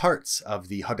of the parts of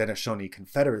the Haudenosaunee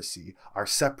Confederacy are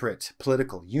separate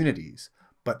political unities,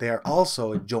 but they are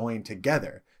also joined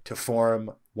together to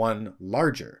form one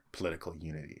larger political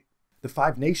unity. The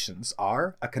 5 nations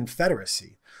are a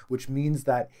confederacy, which means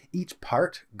that each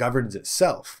part governs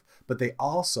itself, but they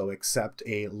also accept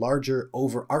a larger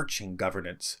overarching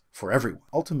governance for everyone.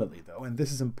 Ultimately, though, and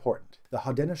this is important, the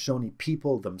Haudenosaunee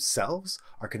people themselves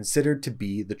are considered to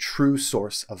be the true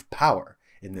source of power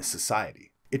in this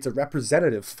society. It's a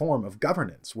representative form of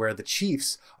governance where the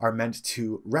chiefs are meant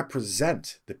to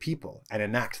represent the people and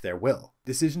enact their will.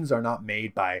 Decisions are not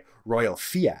made by royal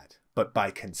fiat, but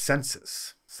by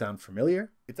consensus. Sound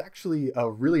familiar? It's actually a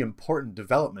really important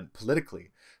development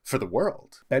politically for the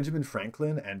world. Benjamin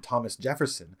Franklin and Thomas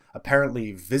Jefferson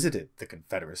apparently visited the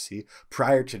Confederacy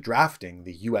prior to drafting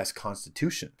the US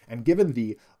Constitution. And given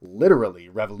the literally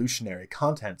revolutionary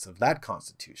contents of that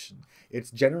Constitution,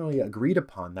 it's generally agreed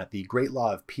upon that the Great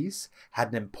Law of Peace had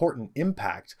an important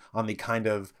impact on the kind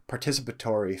of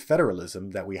participatory federalism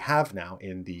that we have now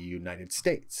in the United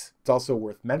States. It's also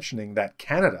worth mentioning that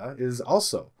Canada is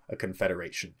also a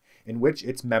confederation, in which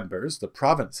its members, the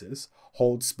provinces,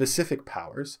 hold specific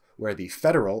powers, where the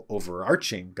federal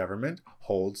overarching government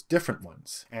holds different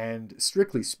ones. And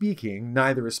strictly speaking,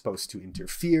 neither is supposed to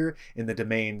interfere in the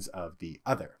domains of the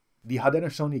other. The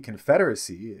Haudenosaunee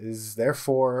Confederacy is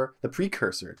therefore the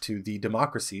precursor to the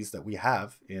democracies that we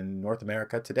have in North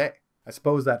America today. I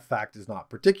suppose that fact is not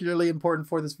particularly important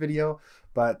for this video,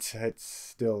 but it's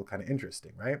still kind of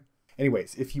interesting, right?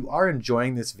 Anyways, if you are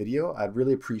enjoying this video, I'd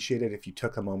really appreciate it if you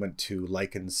took a moment to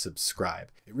like and subscribe.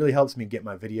 It really helps me get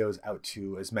my videos out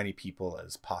to as many people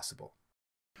as possible.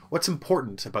 What's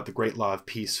important about the Great Law of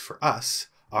Peace for us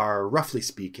are, roughly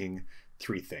speaking,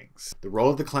 3 things: the role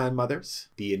of the clan mothers,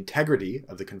 the integrity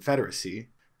of the Confederacy,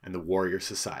 and the warrior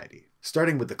society.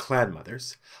 Starting with the clan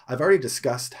mothers, I've already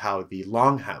discussed how the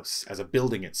Longhouse as a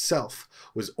building itself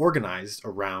was organized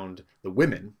around the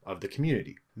women of the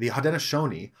community. The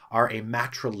Haudenosaunee are a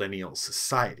matrilineal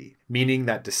society, meaning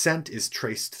that descent is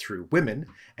traced through women,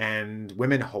 and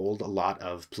women hold a lot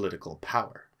of political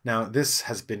power. Now, this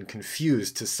has been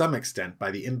confused to some extent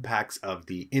by the impacts of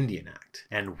the Indian Act.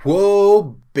 And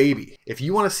whoa, baby! If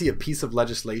you want to see a piece of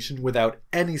legislation without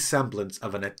any semblance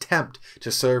of an attempt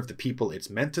to serve the people it's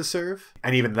meant to serve,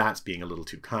 and even that's being a little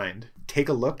too kind, take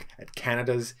a look at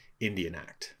Canada's Indian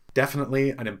Act. Definitely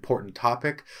an important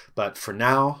topic, but for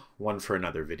now, one for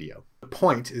another video. The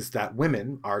point is that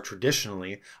women are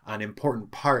traditionally an important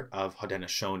part of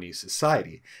Haudenosaunee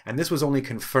society, and this was only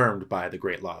confirmed by the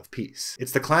Great Law of Peace.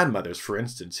 It's the clan mothers, for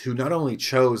instance, who not only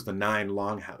chose the 9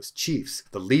 Longhouse chiefs,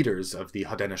 the leaders of the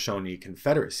Haudenosaunee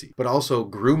Confederacy, but also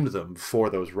groomed them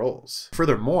for those roles.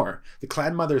 Furthermore, the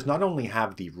clan mothers not only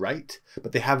have the right,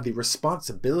 but they have the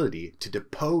responsibility to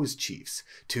depose chiefs,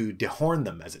 to dehorn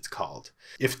them as it's called,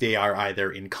 if they are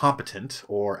either incompetent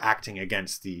or acting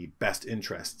against the best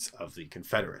interests of the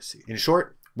Confederacy. In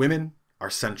short, women are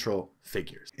central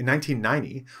figures. In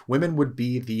 1990, women would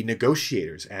be the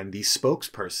negotiators and the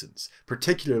spokespersons,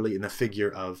 particularly in the figure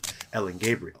of Ellen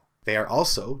Gabriel. They are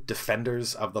also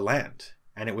defenders of the land,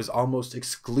 and it was almost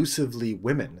exclusively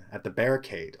women at the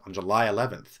barricade on July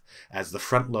 11th as the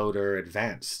front loader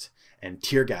advanced and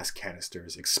tear gas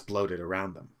canisters exploded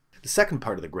around them. The second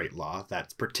part of the Great Law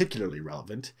that's particularly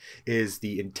relevant is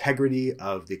the integrity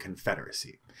of the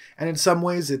Confederacy, and in some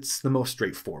ways it's the most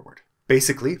straightforward.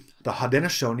 Basically, the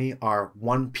Haudenosaunee are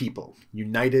one people,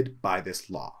 united by this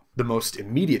law. The most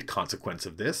immediate consequence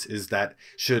of this is that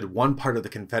should one part of the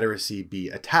Confederacy be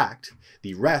attacked,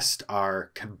 the rest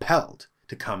are compelled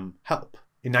to come help.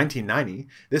 In 1990,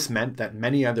 this meant that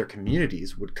many other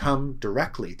communities would come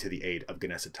directly to the aid of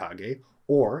Kanesatake,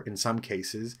 or, in some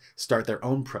cases, start their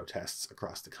own protests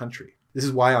across the country. This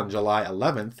is why on July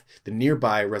 11th, the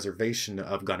nearby reservation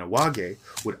of Ganawage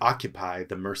would occupy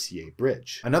the Mercier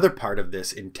Bridge. Another part of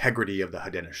this integrity of the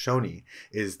Haudenosaunee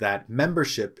is that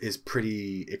membership is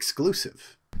pretty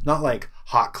exclusive. Not like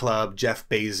Hot Club, Jeff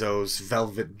Bezos,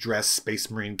 Velvet Dress,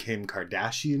 Space Marine Kim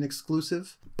Kardashian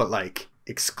exclusive, but like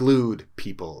exclude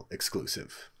people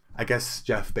exclusive. I guess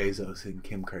Jeff Bezos and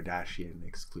Kim Kardashian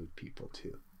exclude people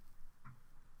too.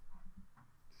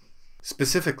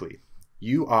 Specifically,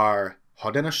 you are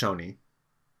Haudenosaunee,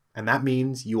 and that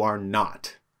means you are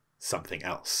not something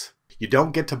else. You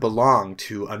don't get to belong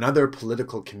to another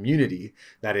political community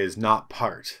that is not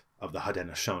part of the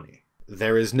Haudenosaunee.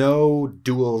 There is no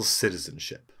dual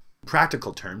citizenship. In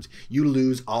practical terms, you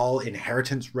lose all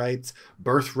inheritance rights,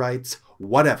 birthrights,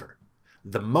 whatever,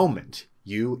 the moment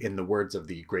you, in the words of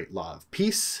the Great Law of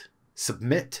Peace,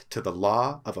 submit to the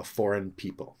law of a foreign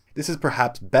people. This is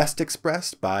perhaps best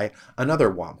expressed by another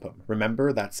wampum.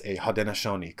 Remember, that's a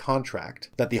Haudenosaunee contract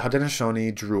that the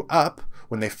Haudenosaunee drew up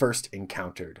when they first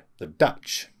encountered the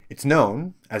Dutch. It's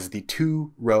known as the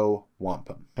two-row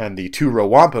wampum. And the two-row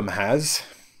wampum has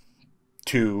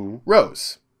 2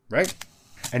 rows, right?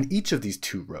 And each of these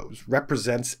 2 rows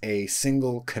represents a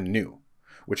single canoe,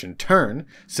 which in turn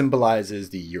symbolizes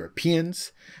the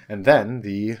Europeans and then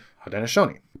the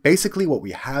Haudenosaunee. Basically what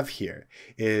we have here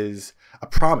is a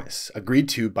promise agreed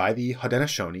to by the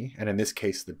Haudenosaunee, and in this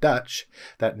case the Dutch,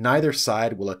 that neither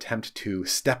side will attempt to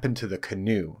step into the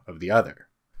canoe of the other.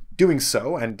 Doing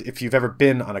so, and if you've ever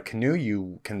been on a canoe,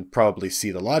 you can probably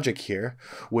see the logic here,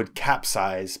 would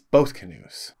capsize both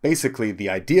canoes. Basically, the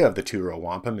idea of the two-row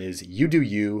wampum is you do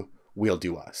you, we'll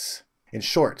do us. In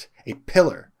short, a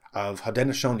pillar of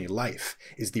Haudenosaunee life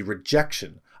is the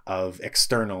rejection of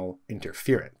external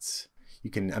interference. You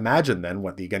can imagine then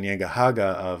what the Kanien'kehá:ka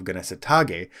of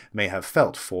Kanes'take may have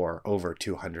felt for over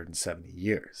 270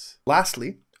 years.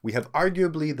 Lastly, we have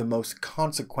arguably the most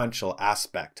consequential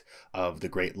aspect of the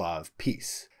Great Law of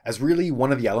Peace, as really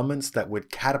one of the elements that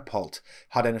would catapult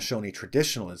Haudenosaunee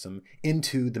traditionalism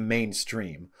into the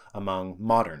mainstream among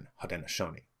modern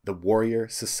Haudenosaunee, the Warrior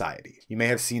Society. You may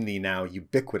have seen the now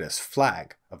ubiquitous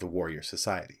flag of the Warrior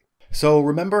Society. So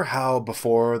remember how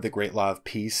before the Great Law of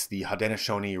Peace, the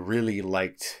Haudenosaunee really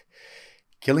liked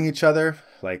killing each other,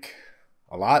 like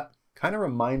a lot? Kind of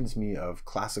reminds me of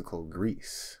classical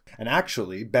Greece. And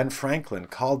actually, Ben Franklin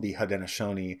called the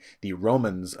Haudenosaunee the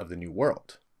Romans of the New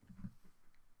World.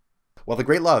 Well, the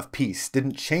Great Law of Peace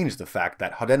didn't change the fact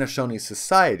that Haudenosaunee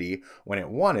society, when it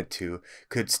wanted to,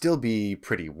 could still be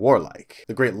pretty warlike.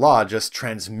 The Great Law just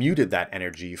transmuted that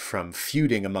energy from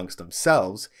feuding amongst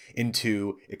themselves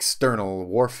into external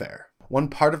warfare. One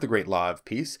part of the Great Law of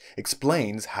Peace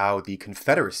explains how the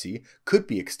Confederacy could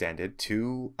be extended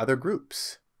to other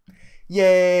groups.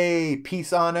 Yay!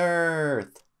 Peace on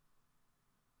Earth!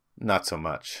 Not so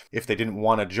much. If they didn't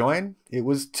want to join, it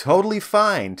was totally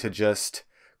fine to just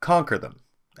conquer them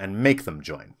and make them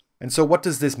join. And so what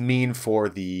does this mean for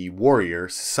the warrior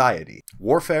society?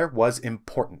 Warfare was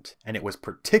important, and it was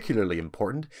particularly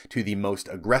important to the most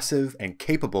aggressive and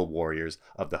capable warriors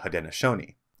of the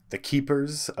Haudenosaunee, the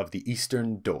keepers of the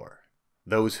Eastern Door,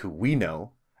 those who we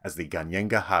know as the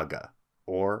Kanien'kehá:ka,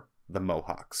 or the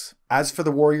Mohawks. As for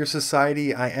the warrior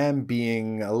society, I am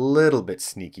being a little bit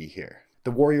sneaky here.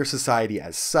 The warrior society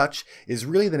as such is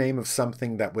really the name of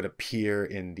something that would appear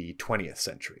in the 20th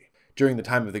century. During the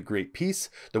time of the Great Peace,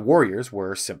 the warriors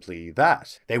were simply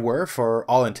that. They were, for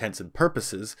all intents and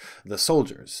purposes, the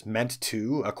soldiers, meant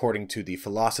to, according to the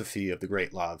philosophy of the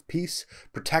Great Law of Peace,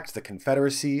 protect the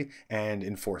Confederacy and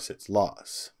enforce its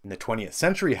laws. In the 20th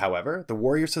century, however, the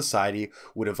warrior society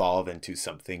would evolve into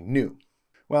something new.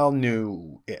 Well,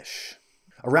 new-ish.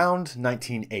 Around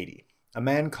 1980, a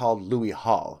man called Louis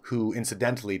Hall, who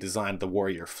incidentally designed the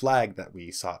warrior flag that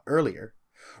we saw earlier,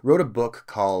 wrote a book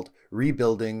called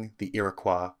Rebuilding the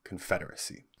Iroquois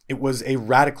Confederacy. It was a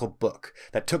radical book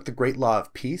that took the Great Law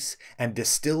of Peace and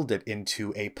distilled it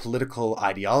into a political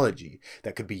ideology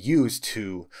that could be used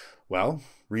to, well,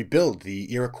 rebuild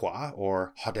the Iroquois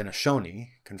or Haudenosaunee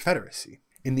Confederacy.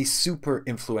 In the super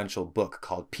influential book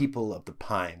called People of the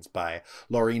Pines by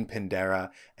Laureen Pindera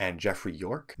and Jeffrey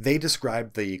York, they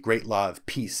described the Great Law of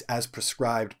Peace as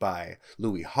prescribed by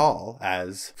Louis Hall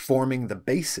as forming the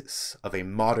basis of a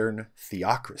modern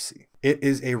theocracy. It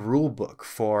is a rule book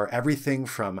for everything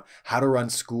from how to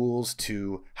run schools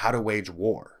to how to wage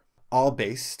war, all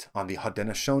based on the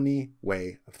Haudenosaunee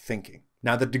way of thinking.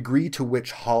 Now, the degree to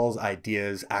which Hall's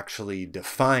ideas actually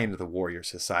defined the warrior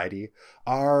society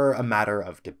are a matter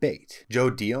of debate.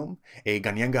 Joe Diom, a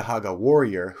Kanien'kehá:ka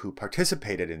warrior who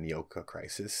participated in the Oka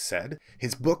Crisis, said,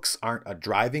 "His books aren't a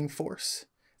driving force,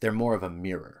 they're more of a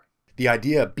mirror." The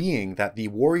idea being that the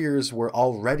warriors were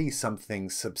already something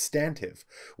substantive,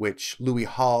 which Louis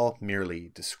Hall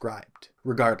merely described.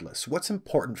 Regardless, what's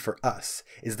important for us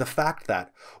is the fact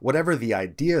that, whatever the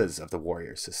ideas of the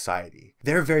warrior society,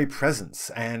 their very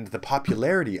presence and the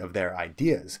popularity of their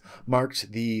ideas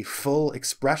marked the full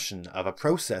expression of a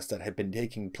process that had been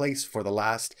taking place for the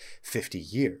last 50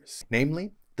 years.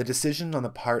 Namely, the decision on the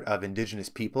part of Indigenous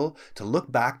people to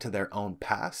look back to their own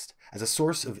past as a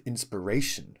source of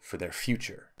inspiration for their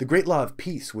future. The Great Law of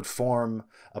Peace would form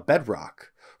a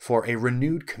bedrock for a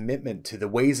renewed commitment to the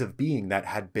ways of being that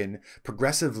had been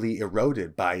progressively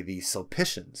eroded by the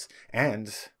Sulpicians and,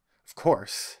 of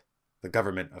course, the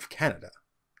Government of Canada.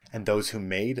 And those who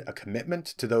made a commitment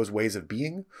to those ways of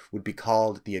being would be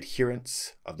called the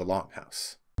adherents of the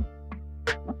Longhouse.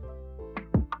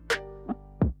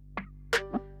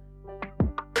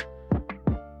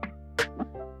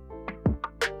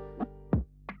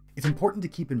 It's important to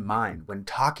keep in mind when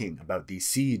talking about the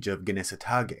siege of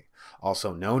Genesatage,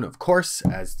 also known, of course,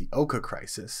 as the Oka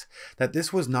Crisis, that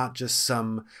this was not just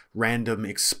some random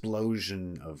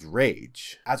explosion of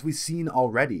rage. As we've seen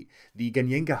already, the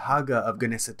Kanien'kehá:ka of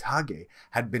Genesatage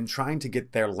had been trying to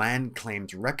get their land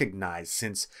claims recognized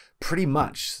since pretty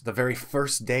much the very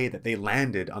first day that they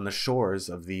landed on the shores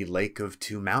of the Lake of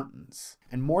Two Mountains.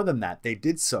 And more than that, they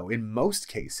did so, in most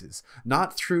cases,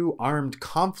 not through armed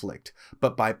conflict,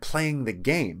 but by playing the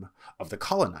game of the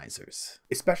colonizers.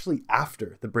 Especially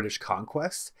after the British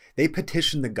conquest, they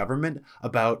petitioned the government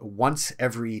about once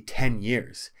every 10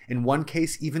 years, in one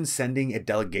case even sending a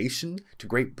delegation to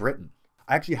Great Britain.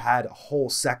 I actually had a whole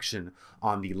section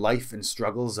on the life and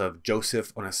struggles of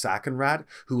Joseph Onasakenrad,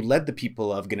 who led the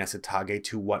people of Genesatage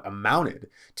to what amounted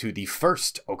to the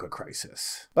first Oka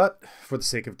Crisis. But for the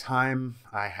sake of time,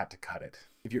 I had to cut it.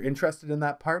 If you're interested in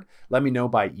that part, let me know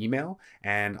by email,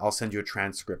 and I'll send you a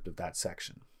transcript of that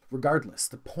section. Regardless,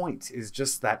 the point is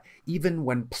just that even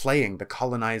when playing the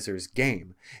colonizers'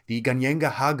 game, the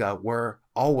Kanien'kehá:ka were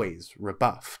always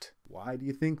rebuffed. Why do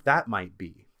you think that might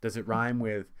be? Does it rhyme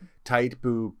with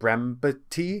Taitbu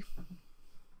Brembati?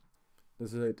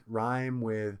 Does it rhyme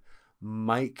with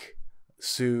Mike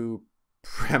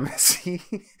Supremacy?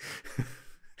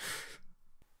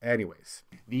 Anyways,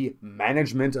 the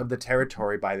management of the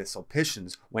territory by the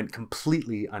Sulpicians went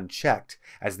completely unchecked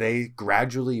as they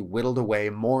gradually whittled away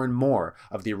more and more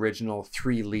of the original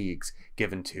 3 leagues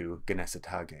given to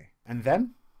Genesatage. And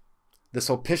then the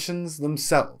Sulpicians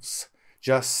themselves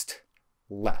just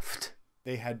left.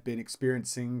 They had been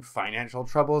experiencing financial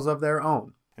troubles of their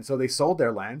own, and so they sold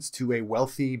their lands to a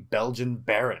wealthy Belgian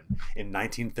baron in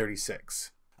 1936.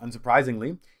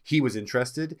 Unsurprisingly, he was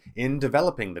interested in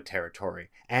developing the territory,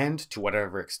 and to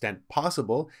whatever extent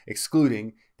possible,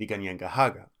 excluding the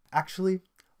Kanien'kehá:ka. Actually,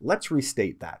 let's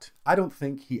restate that. I don't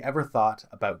think he ever thought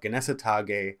about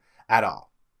Genesatage at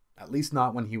all. At least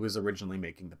not when he was originally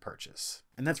making the purchase.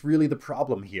 And that's really the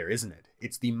problem here, isn't it?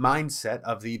 It's the mindset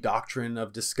of the doctrine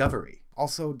of discovery.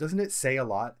 Also, doesn't it say a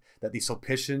lot that the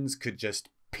Sulpicians could just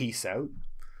peace out?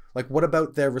 Like, what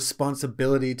about their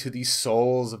responsibility to the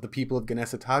souls of the people of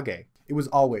Genesatage? It was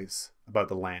always about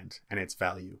the land and its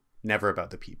value, never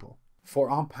about the people. For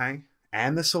Empin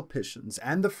and the Sulpicians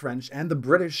and the French and the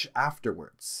British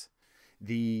afterwards,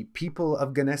 the people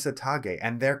of Genesatage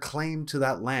and their claim to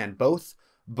that land, both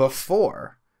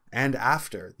before and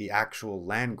after the actual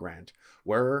land grant,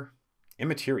 were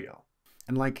immaterial.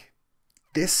 And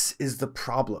this is the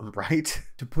problem, right?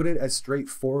 To put it as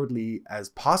straightforwardly as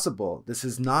possible, this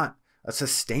is not a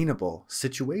sustainable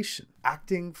situation.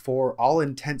 Acting for all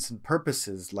intents and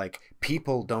purposes like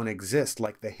people don't exist,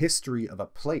 like the history of a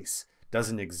place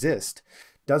doesn't exist,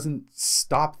 doesn't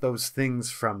stop those things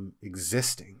from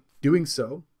existing. Doing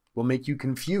so will make you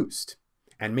confused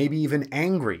and maybe even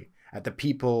angry at the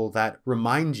people that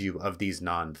remind you of these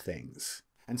non-things.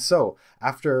 And so,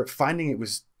 after finding it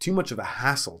was too much of a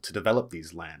hassle to develop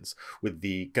these lands, with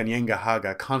the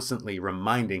Kanien'kehá:ka constantly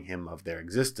reminding him of their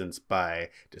existence by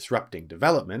disrupting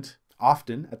development,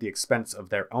 often at the expense of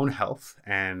their own health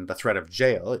and the threat of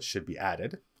jail, it should be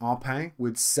added, Empin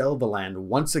would sell the land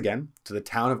once again to the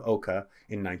town of Oka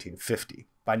in 1950.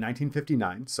 By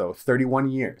 1959, so 31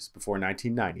 years before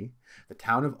 1990, the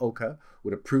town of Oka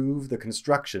would approve the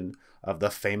construction of the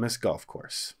famous golf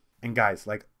course. And guys,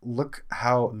 look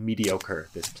how mediocre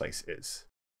this place is.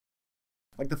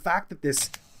 The fact that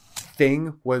this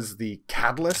thing was the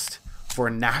catalyst for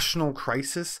a national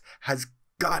crisis has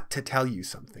got to tell you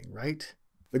something, right?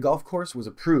 The golf course was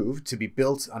approved to be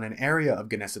built on an area of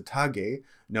Genesatage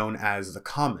known as the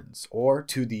Commons, or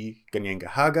to the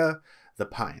Kanien'kehá:ka, the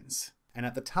Pines. And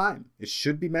at the time, it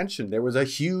should be mentioned, there was a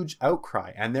huge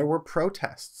outcry and there were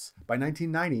protests. By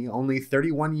 1990, only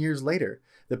 31 years later,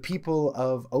 the people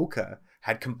of Oka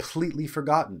had completely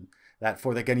forgotten that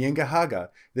for the Kanien'kehá:ka,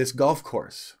 this golf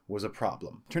course was a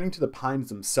problem. Turning to the Pines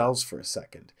themselves for a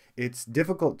second, it's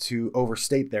difficult to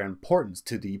overstate their importance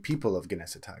to the people of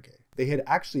Genesatage. They had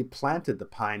actually planted the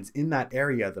pines in that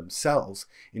area themselves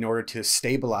in order to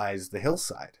stabilize the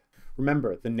hillside.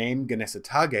 Remember, the name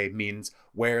Genesatage means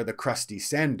where the crusty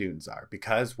sand dunes are,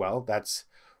 because, well, that's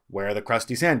where the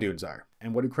crusty sand dunes are.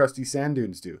 And what do crusty sand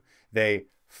dunes do? They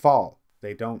fall.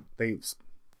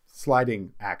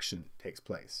 Sliding action takes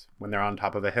place when they're on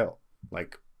top of a hill,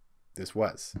 like this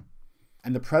was.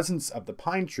 And the presence of the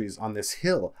pine trees on this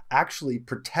hill actually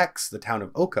protects the town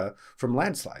of Oka from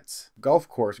landslides. Golf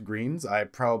course greens, I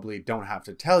probably don't have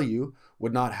to tell you,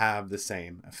 would not have the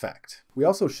same effect. We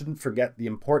also shouldn't forget the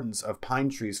importance of pine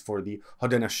trees for the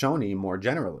Haudenosaunee more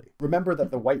generally. Remember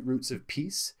that the white roots of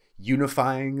peace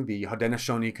unifying the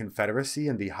Haudenosaunee Confederacy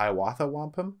and the Hiawatha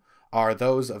Wampum are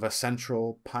those of a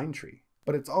central pine tree.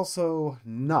 But it's also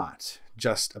not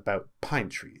just about pine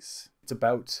trees. It's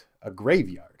about a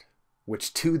graveyard,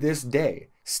 which to this day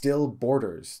still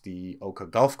borders the Oka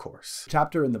Golf Course. A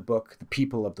chapter in the book, The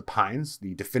People of the Pines,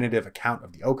 the definitive account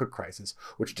of the Oka Crisis,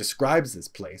 which describes this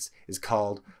place, is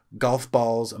called Golf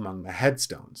Balls Among the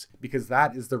Headstones, because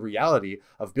that is the reality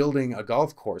of building a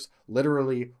golf course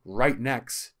literally right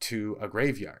next to a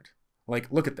graveyard.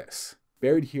 Like, look at this.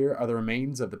 Buried here are the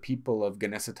remains of the people of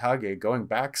Kanesatake going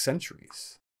back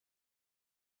centuries.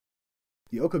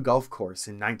 The Oka Golf Course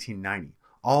in 1990,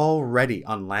 already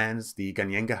on lands the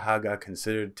Kanien'kehá:ka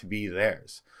considered to be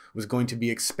theirs, was going to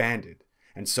be expanded,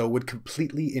 and so would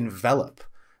completely envelop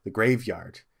the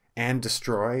graveyard and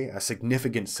destroy a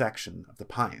significant section of the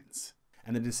pines.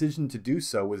 And the decision to do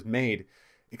so was made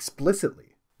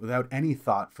explicitly, without any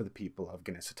thought for the people of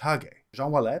Kanesatake.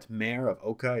 Jean Ouellet, mayor of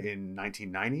Oka in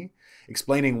 1990,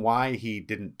 explaining why he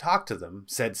didn't talk to them,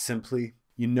 said simply,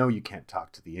 "You know you can't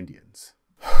talk to the Indians."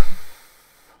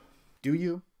 Do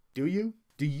you? Do you?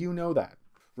 Do you know that?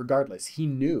 Regardless, he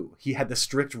knew he had the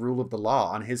strict rule of the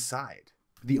law on his side.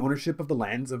 The ownership of the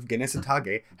lands of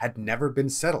Kanesatake had never been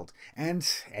settled, and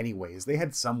anyways, they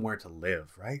had somewhere to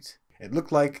live, right? It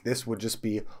looked like this would just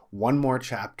be one more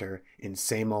chapter in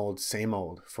same old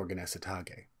for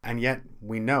Kanesatake. And yet,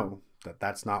 we know that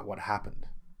that's not what happened.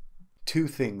 Two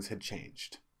things had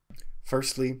changed.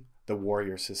 Firstly, the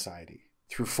warrior society.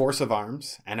 Through force of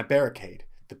arms and a barricade,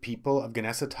 the people of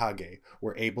Kanesatake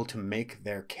were able to make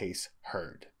their case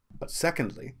heard. But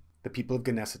secondly, the people of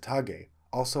Kanesatake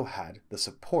also had the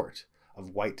support of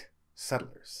white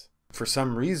settlers. For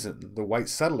some reason, the white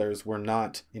settlers were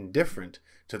not indifferent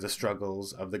to the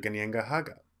struggles of the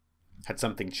Kanien'kehá:ka. Had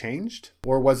something changed?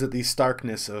 Or was it the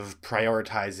starkness of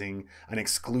prioritizing an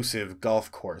exclusive golf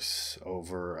course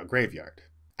over a graveyard?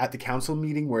 At the council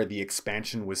meeting where the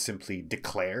expansion was simply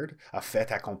declared a fait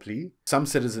accompli, some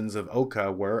citizens of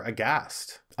Oka were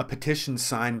aghast. A petition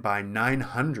signed by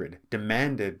 900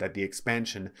 demanded that the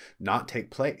expansion not take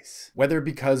place, whether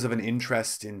because of an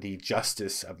interest in the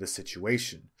justice of the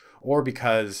situation, or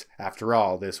because, after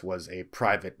all, this was a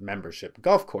private membership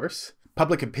golf course.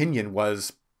 Public opinion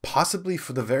was, possibly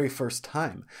for the very first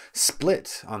time,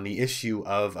 split on the issue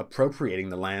of appropriating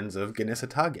the lands of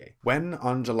Kanesatake. When,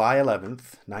 on July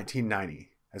 11th,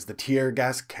 1990, as the tear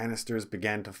gas canisters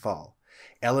began to fall,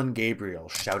 Ellen Gabriel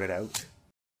shouted out,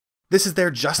 "This is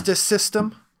their justice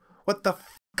system? What the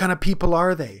kind of people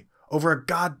are they? Over a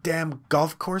goddamn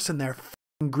golf course and their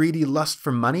greedy lust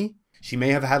for money?" She may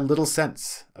have had little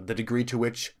sense of the degree to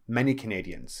which many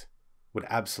Canadians would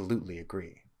absolutely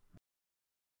agree.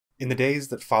 In the days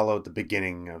that followed the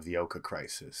beginning of the Oka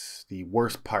Crisis, the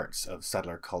worst parts of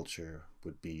settler culture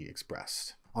would be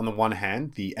expressed. On the one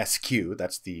hand, the SQ,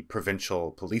 that's the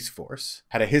provincial police force,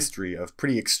 had a history of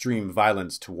pretty extreme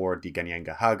violence toward the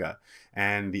Kanien'kehá:ka,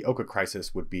 and the Oka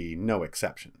Crisis would be no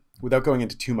exception. Without going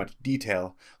into too much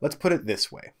detail, let's put it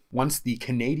this way. Once the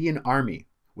Canadian Army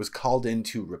was called in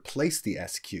to replace the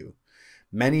SQ,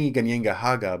 many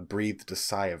Kanien'kehá:ka breathed a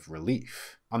sigh of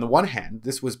relief. On the one hand,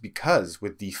 this was because,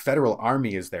 with the federal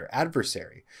army as their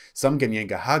adversary, some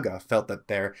Kanien'kehá:ka felt that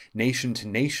their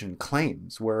nation-to-nation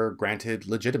claims were granted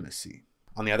legitimacy.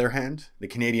 On the other hand, the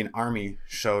Canadian Army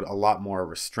showed a lot more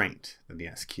restraint than the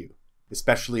SQ,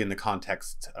 especially in the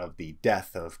context of the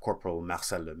death of Corporal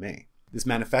Marcel Lemay. This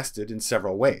manifested in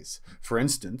several ways. For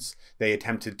instance, they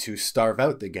attempted to starve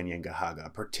out the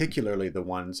Kanien'kehá:ka, particularly the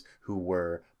ones who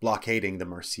were blockading the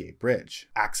Mercier Bridge.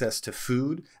 Access to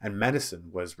food and medicine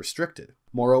was restricted.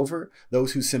 Moreover,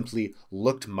 those who simply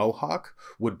looked Mohawk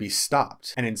would be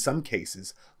stopped, and in some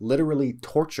cases, literally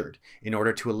tortured in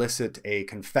order to elicit a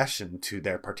confession to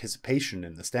their participation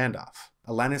in the standoff.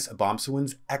 Alanis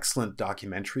Abomsawin's excellent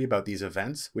documentary about these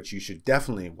events, which you should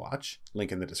definitely watch,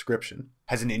 link in the description,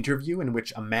 has an interview in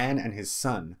which a man and his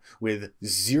son, with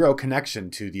zero connection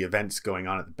to the events going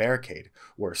on at the barricade,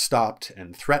 were stopped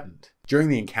and threatened. During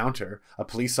the encounter, a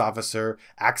police officer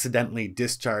accidentally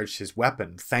discharged his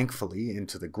weapon, thankfully,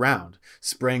 into the ground,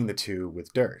 spraying the two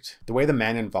with dirt. The way the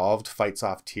man involved fights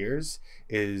off tears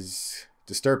is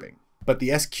disturbing. But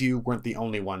the SQ weren't the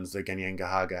only ones the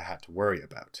Kanien'kehá:ka had to worry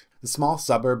about. The small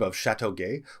suburb of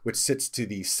Châteauguay, which sits to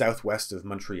the southwest of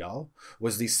Montreal,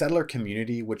 was the settler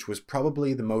community which was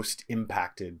probably the most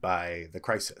impacted by the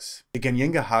crisis. The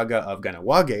Kanien'kehá:ka of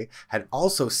Kahnawake had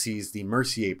also seized the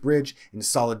Mercier Bridge in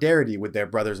solidarity with their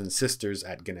brothers and sisters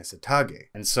at Kanesatake,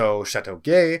 and so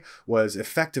Châteauguay was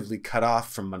effectively cut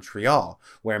off from Montreal,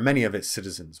 where many of its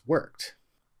citizens worked.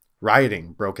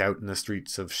 Rioting broke out in the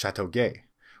streets of Châteauguay,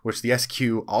 which the SQ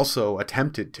also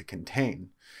attempted to contain,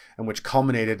 and which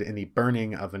culminated in the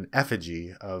burning of an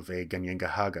effigy of a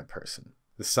Ganyengahaga person.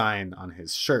 The sign on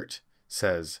his shirt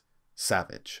says,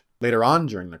 "Savage." Later on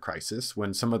during the crisis,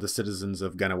 when some of the citizens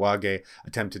of Ganawage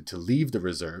attempted to leave the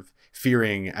reserve,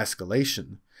 fearing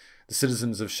escalation, the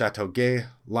citizens of Chateauguay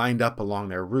lined up along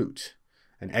their route,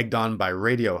 and egged on by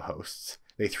radio hosts,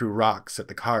 they threw rocks at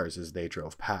the cars as they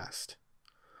drove past.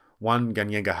 One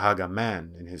Ganyengahaga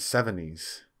man in his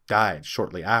 70s died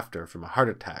shortly after from a heart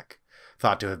attack,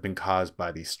 thought to have been caused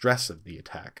by the stress of the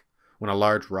attack, when a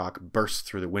large rock burst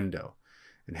through the window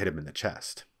and hit him in the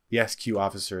chest. The SQ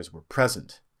officers were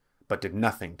present, but did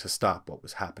nothing to stop what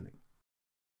was happening.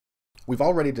 We've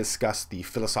already discussed the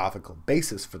philosophical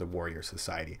basis for the warrior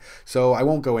society, so I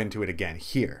won't go into it again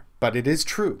here. But it is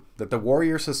true that the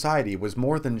warrior society was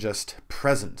more than just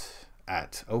present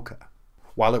at Oka.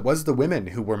 While it was the women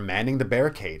who were manning the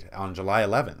barricade on July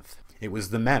 11th, it was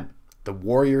the men, the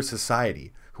warrior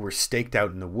society, who were staked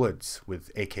out in the woods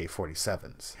with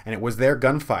AK-47s. And it was their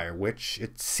gunfire which,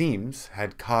 it seems,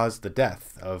 had caused the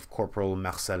death of Corporal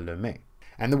Marcel Lemay.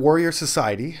 And the warrior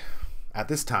society, at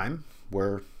this time,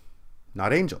 were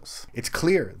not angels. It's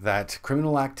clear that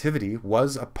criminal activity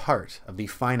was a part of the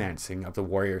financing of the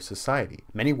warrior society.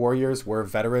 Many warriors were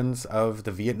veterans of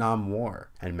the Vietnam War,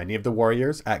 and many of the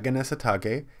warriors at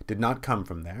Ganesatage did not come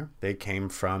from there. They came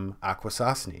from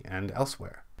Akwesasne and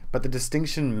elsewhere. But the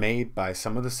distinction made by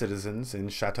some of the citizens in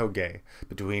Chateauguay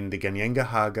between the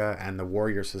Ganyengahaga and the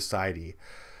warrior society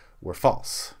were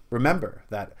false. Remember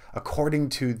that according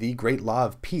to the Great Law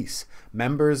of Peace,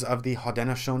 members of the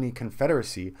Haudenosaunee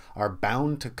Confederacy are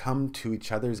bound to come to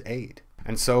each other's aid.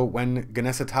 And so when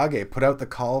Ganesatage put out the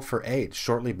call for aid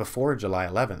shortly before July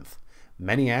 11th,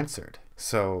 many answered.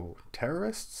 So,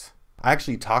 terrorists? I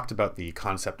actually talked about the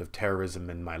concept of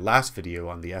terrorism in my last video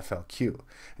on the FLQ,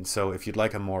 and so if you'd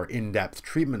like a more in-depth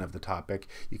treatment of the topic,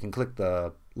 you can click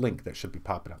the link that should be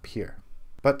popping up here.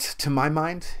 But to my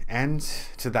mind, and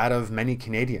to that of many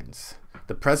Canadians,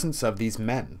 the presence of these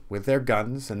men with their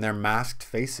guns and their masked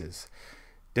faces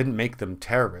didn't make them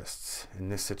terrorists in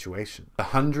this situation. The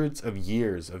hundreds of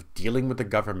years of dealing with the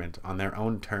government on their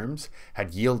own terms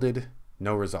had yielded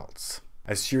no results.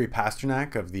 As Shiri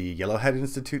Pasternak of the Yellowhead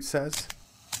Institute says,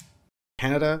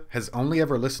 Canada has only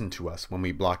ever listened to us when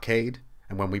we blockade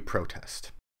and when we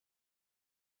protest.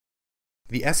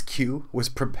 The SQ was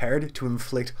prepared to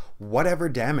inflict whatever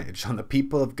damage on the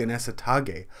people of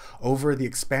Ganesatage over the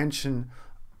expansion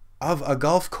of a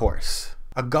golf course.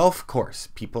 A golf course,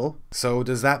 people. So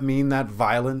does that mean that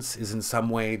violence is in some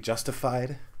way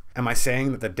justified? Am I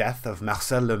saying that the death of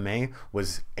Marcel Lemay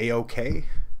was a-okay?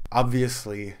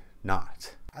 Obviously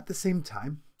not. At the same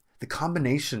time, the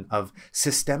combination of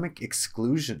systemic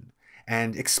exclusion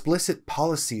and explicit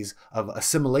policies of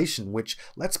assimilation, which,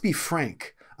 let's be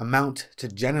frank, amount to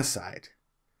genocide,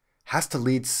 has to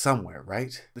lead somewhere,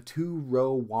 right? The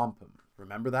two-row wampum.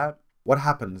 Remember that? What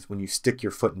happens when you stick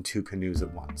your foot in two canoes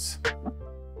at once?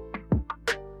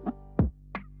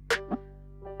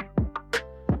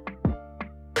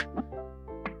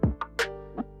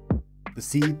 The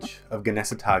siege of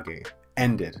Ganesatage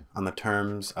ended on the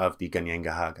terms of the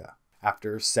Ganyengahaga.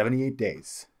 After 78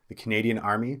 days, the Canadian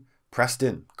Army pressed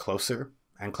in closer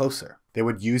and closer. They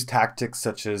would use tactics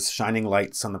such as shining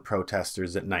lights on the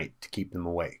protesters at night to keep them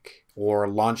awake, or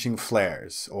launching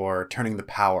flares, or turning the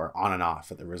power on and off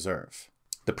at the reserve.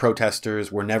 The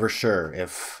protesters were never sure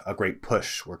if a great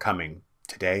push were coming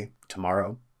today,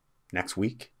 tomorrow, next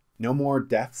week. No more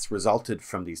deaths resulted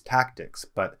from these tactics,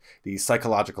 but the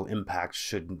psychological impact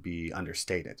shouldn't be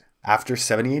understated. After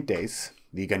 78 days,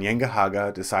 the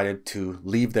Ganyengahaga decided to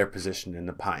leave their position in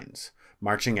the pines,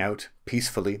 marching out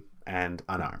peacefully and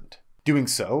unarmed. Doing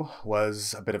so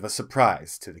was a bit of a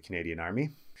surprise to the Canadian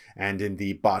Army, and in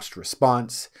the botched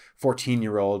response,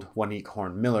 14-year-old Wanique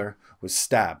Horn-Miller was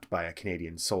stabbed by a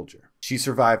Canadian soldier. She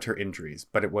survived her injuries,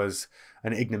 but it was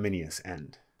an ignominious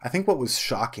end. I think what was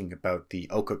shocking about the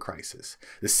Oka Crisis,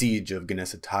 the siege of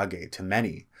Ganesatage, to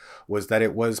many, was that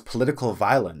it was political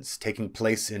violence taking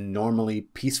place in normally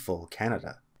peaceful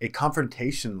Canada. A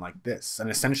confrontation like this, an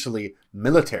essentially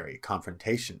military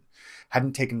confrontation,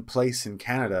 hadn't taken place in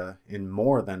Canada in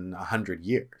more than 100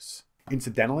 years.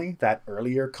 Incidentally, that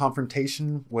earlier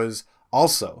confrontation was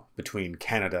also between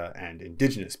Canada and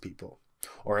Indigenous people,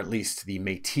 or at least the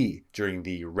Métis during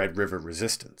the Red River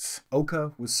Resistance.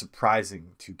 Oka was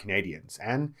surprising to Canadians,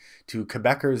 and to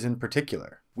Quebecers in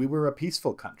particular. We were a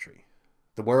peaceful country,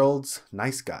 the world's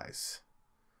nice guys.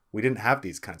 We didn't have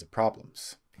these kinds of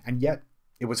problems. And yet,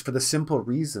 it was for the simple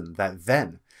reason that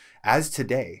then, as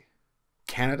today,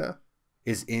 Canada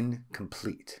is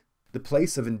incomplete. The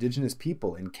place of Indigenous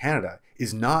people in Canada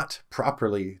is not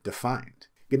properly defined.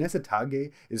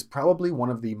 Kanesatake is probably one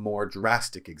of the more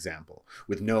drastic examples,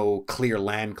 with no clear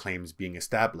land claims being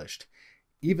established,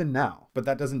 even now. But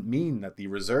that doesn't mean that the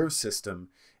reserve system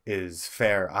is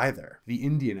fair either. The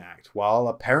Indian Act, while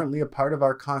apparently a part of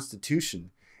our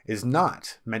Constitution, is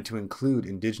not meant to include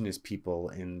Indigenous people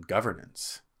in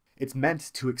governance. It's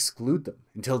meant to exclude them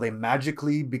until they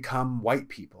magically become white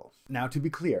people. Now, to be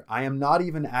clear, I am not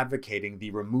even advocating the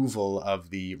removal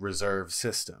of the reserve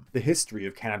system. The history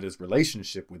of Canada's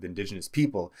relationship with Indigenous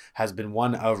people has been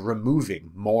one of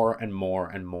removing more and more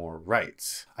and more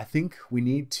rights. I think we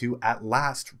need to at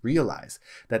last realize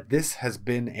that this has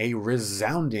been a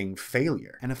resounding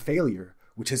failure, and a failure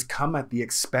which has come at the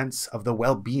expense of the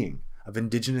well-being of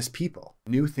Indigenous people.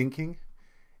 New thinking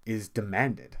is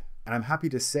demanded. And I'm happy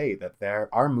to say that there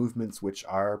are movements which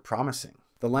are promising.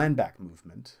 The land back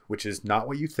movement, which is not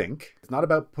what you think, is not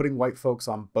about putting white folks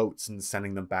on boats and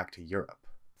sending them back to Europe.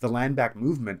 The land back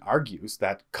movement argues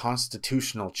that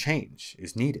constitutional change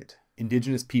is needed.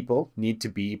 Indigenous people need to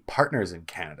be partners in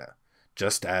Canada,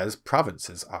 just as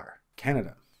provinces are.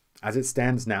 Canada, as it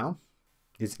stands now,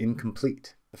 is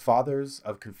incomplete. The fathers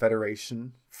of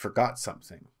Confederation forgot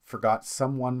something, forgot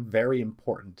someone very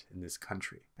important in this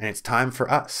country. And it's time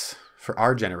for us, for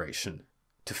our generation,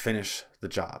 to finish the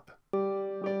job.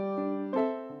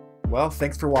 Well,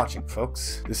 thanks for watching,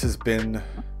 folks. This has been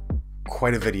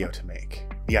quite a video to make.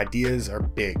 The ideas are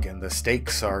big and the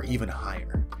stakes are even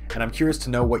higher. And I'm curious to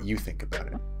know what you think about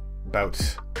it,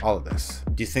 about all of this.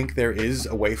 Do you think there is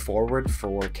a way forward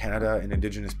for Canada and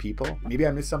Indigenous people? Maybe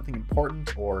I missed something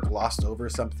important or glossed over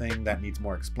something that needs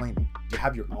more explaining. Do you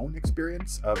have your own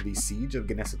experience of the siege of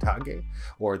Kanesatake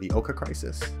or the Oka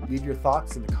Crisis? Leave your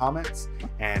thoughts in the comments,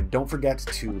 and don't forget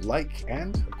to like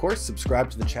and, of course, subscribe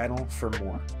to the channel for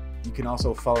more. You can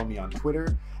also follow me on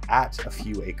Twitter at A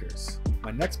Few Acres.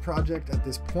 My next project at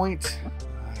this point,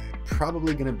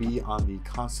 probably going to be on the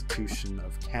Constitution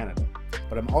of Canada,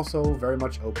 but I'm also very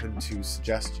much open to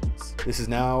suggestions. This is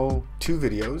now 2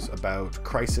 videos about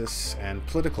crisis and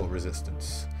political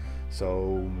resistance,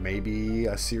 so maybe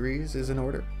a series is in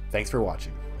order. Thanks for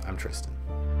watching. I'm Tristan.